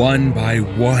them one by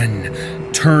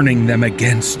one, turning them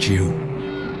against you.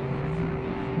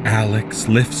 Alex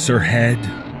lifts her head.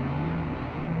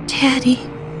 Daddy,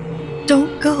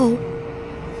 don't go.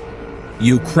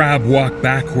 You crab walk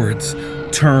backwards,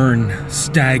 turn,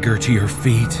 stagger to your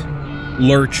feet,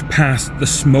 lurch past the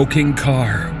smoking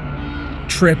car,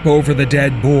 trip over the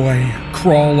dead boy,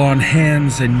 crawl on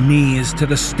hands and knees to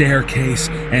the staircase,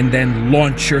 and then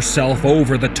launch yourself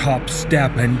over the top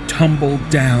step and tumble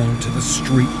down to the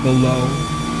street below.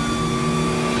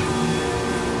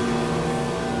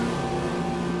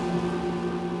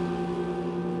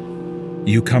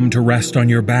 You come to rest on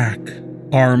your back,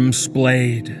 arms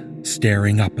splayed,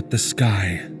 staring up at the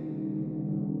sky.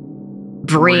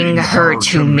 Bring her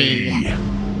to me.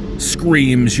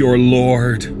 Screams your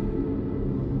Lord.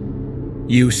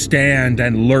 You stand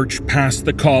and lurch past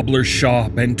the cobbler's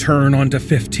shop and turn onto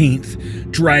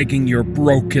 15th, dragging your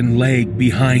broken leg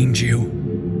behind you.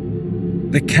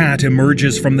 The cat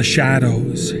emerges from the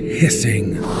shadows,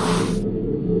 hissing.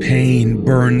 Pain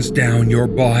burns down your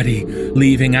body,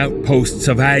 leaving outposts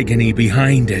of agony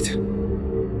behind it.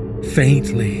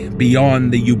 Faintly,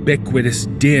 beyond the ubiquitous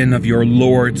din of your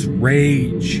Lord's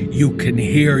rage, you can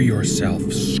hear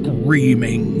yourself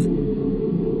screaming.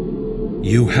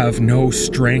 You have no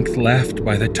strength left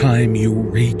by the time you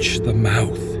reach the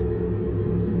mouth.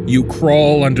 You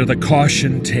crawl under the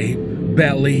caution tape,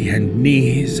 belly and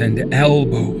knees and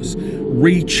elbows,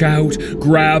 reach out,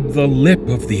 grab the lip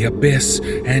of the abyss,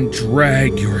 and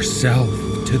drag yourself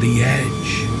to the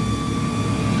edge.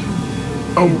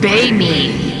 Obey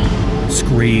me,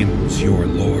 screams your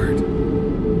Lord.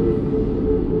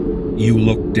 You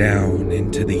look down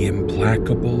into the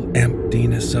implacable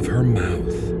emptiness of her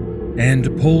mouth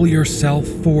and pull yourself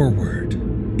forward,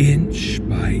 inch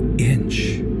by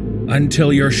inch,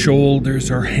 until your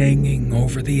shoulders are hanging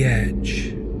over the edge,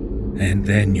 and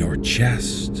then your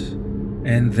chest,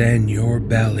 and then your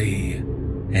belly,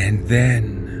 and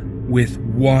then, with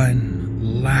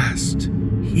one last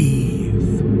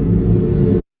heave,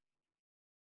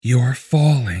 you're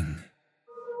falling,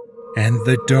 and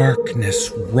the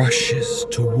darkness rushes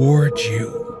toward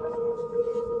you.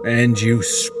 And you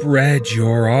spread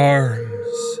your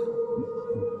arms,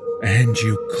 and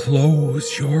you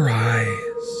close your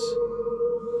eyes,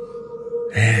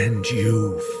 and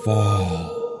you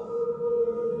fall.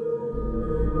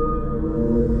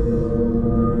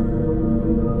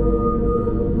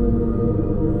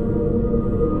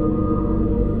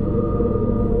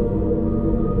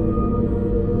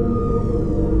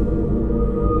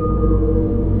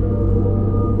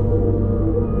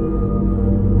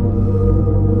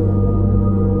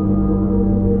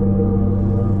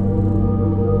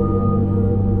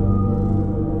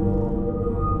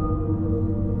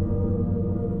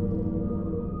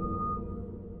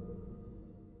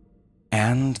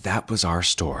 was our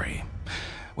story.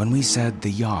 When we said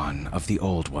the yawn of the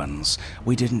old ones,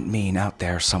 we didn't mean out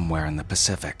there somewhere in the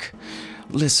Pacific.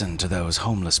 Listen to those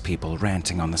homeless people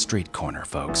ranting on the street corner,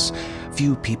 folks.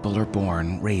 Few people are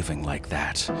born raving like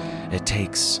that. It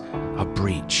takes a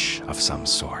breach of some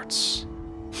sorts.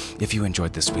 If you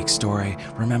enjoyed this week's story,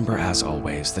 remember, as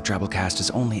always, the Drabblecast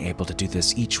is only able to do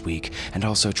this each week and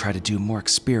also try to do more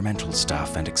experimental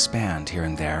stuff and expand here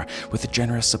and there with the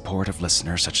generous support of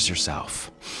listeners such as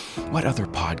yourself. What other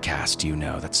podcasts do you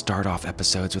know that start off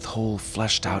episodes with whole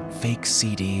fleshed-out fake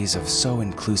CDs of so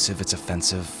inclusive it's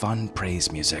offensive, fun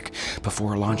praise music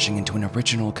before launching into an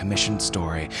original commissioned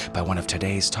story by one of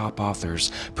today's top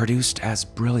authors, produced as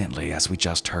brilliantly as we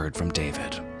just heard from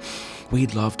David?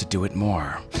 We'd love to do it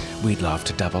more. We'd love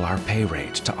to double our pay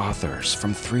rate to authors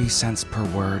from 3 cents per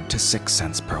word to 6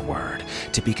 cents per word,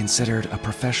 to be considered a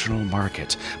professional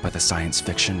market by the science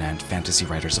fiction and fantasy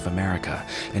writers of America,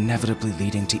 inevitably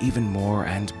leading to even more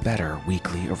and better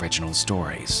weekly original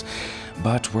stories.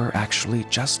 But we're actually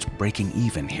just breaking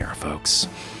even here, folks.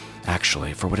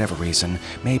 Actually, for whatever reason,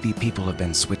 maybe people have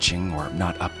been switching or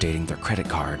not updating their credit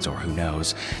cards, or who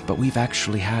knows, but we've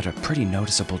actually had a pretty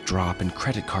noticeable drop in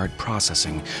credit card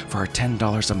processing for our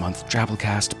 $10 a month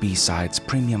Drabblecast B-Sides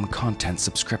premium content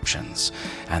subscriptions,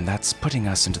 and that's putting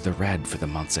us into the red for the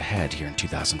months ahead here in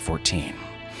 2014.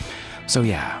 So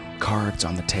yeah, cards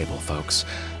on the table, folks.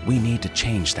 We need to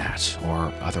change that,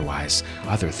 or otherwise,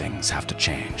 other things have to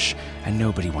change, and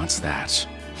nobody wants that.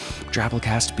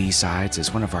 Drabblecast B-Sides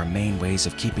is one of our main ways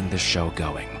of keeping this show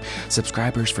going.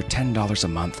 Subscribers for $10 a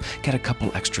month get a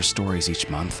couple extra stories each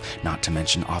month, not to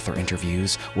mention author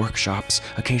interviews, workshops,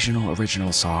 occasional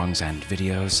original songs, and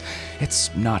videos.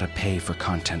 It's not a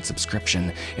pay-for-content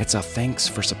subscription, it's a thanks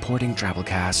for supporting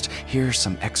Drabblecast, here's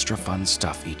some extra fun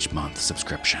stuff each month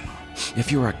subscription.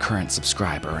 If you're a current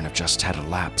subscriber and have just had a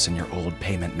lapse in your old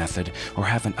payment method or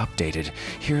haven't updated,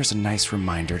 here's a nice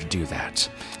reminder to do that,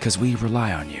 because we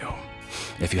rely on you.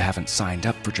 If you haven't signed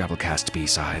up for Drabblecast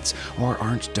B-Sides or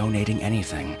aren't donating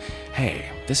anything,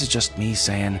 hey, this is just me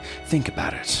saying, think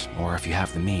about it, or if you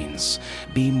have the means,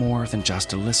 be more than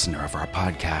just a listener of our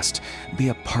podcast, be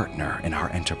a partner in our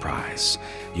enterprise.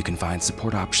 You can find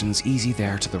support options easy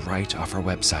there to the right off our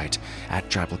website at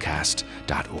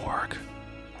drabblecast.org.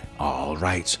 All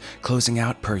right, closing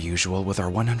out per usual with our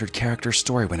 100-character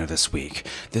story winner this week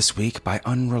by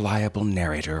unreliable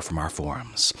narrator from our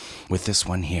forums, with this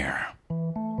one here.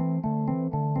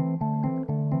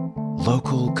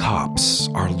 Local cops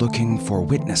are looking for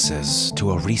witnesses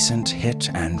to a recent hit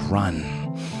and run.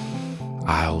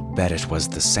 I'll bet it was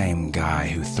the same guy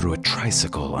who threw a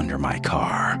tricycle under my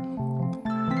car.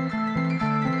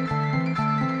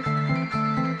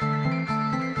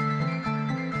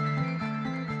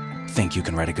 Think you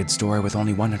can write a good story with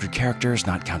only 100 characters,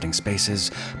 not counting spaces?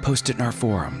 Post it in our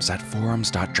forums at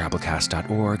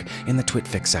forums.drabblecast.org in the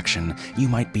TwitFix section. You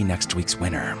might be next week's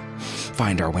winner.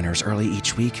 Find our winners early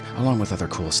each week, along with other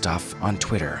cool stuff, on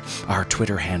Twitter. Our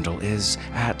Twitter handle is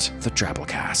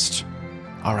 @theDrabblecast.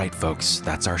 All right, folks,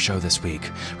 that's our show this week.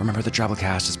 Remember, the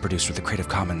Drabblecast is produced with a Creative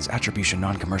Commons Attribution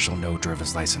Non-Commercial No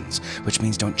Derivatives license, which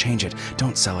means don't change it,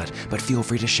 don't sell it, but feel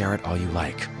free to share it all you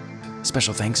like.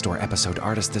 Special thanks to our episode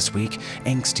artist this week,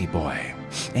 Angsty Boy.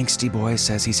 Angsty Boy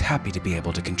says he's happy to be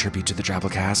able to contribute to the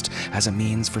Drabblecast as a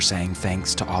means for saying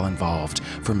thanks to all involved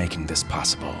for making this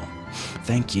possible.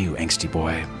 Thank you, Angsty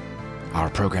Boy. Our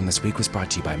program this week was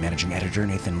brought to you by Managing Editor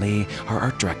Nathan Lee, our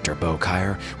Art Director Bo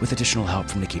Kyer, with additional help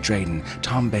from Nikki Drayden,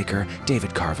 Tom Baker,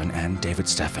 David Carvin, and David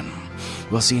Steffen.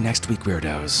 We'll see you next week,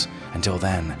 weirdos. Until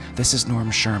then, this is Norm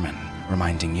Sherman,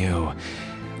 reminding you,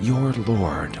 your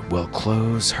Lord will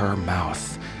close her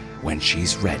mouth when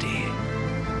she's ready.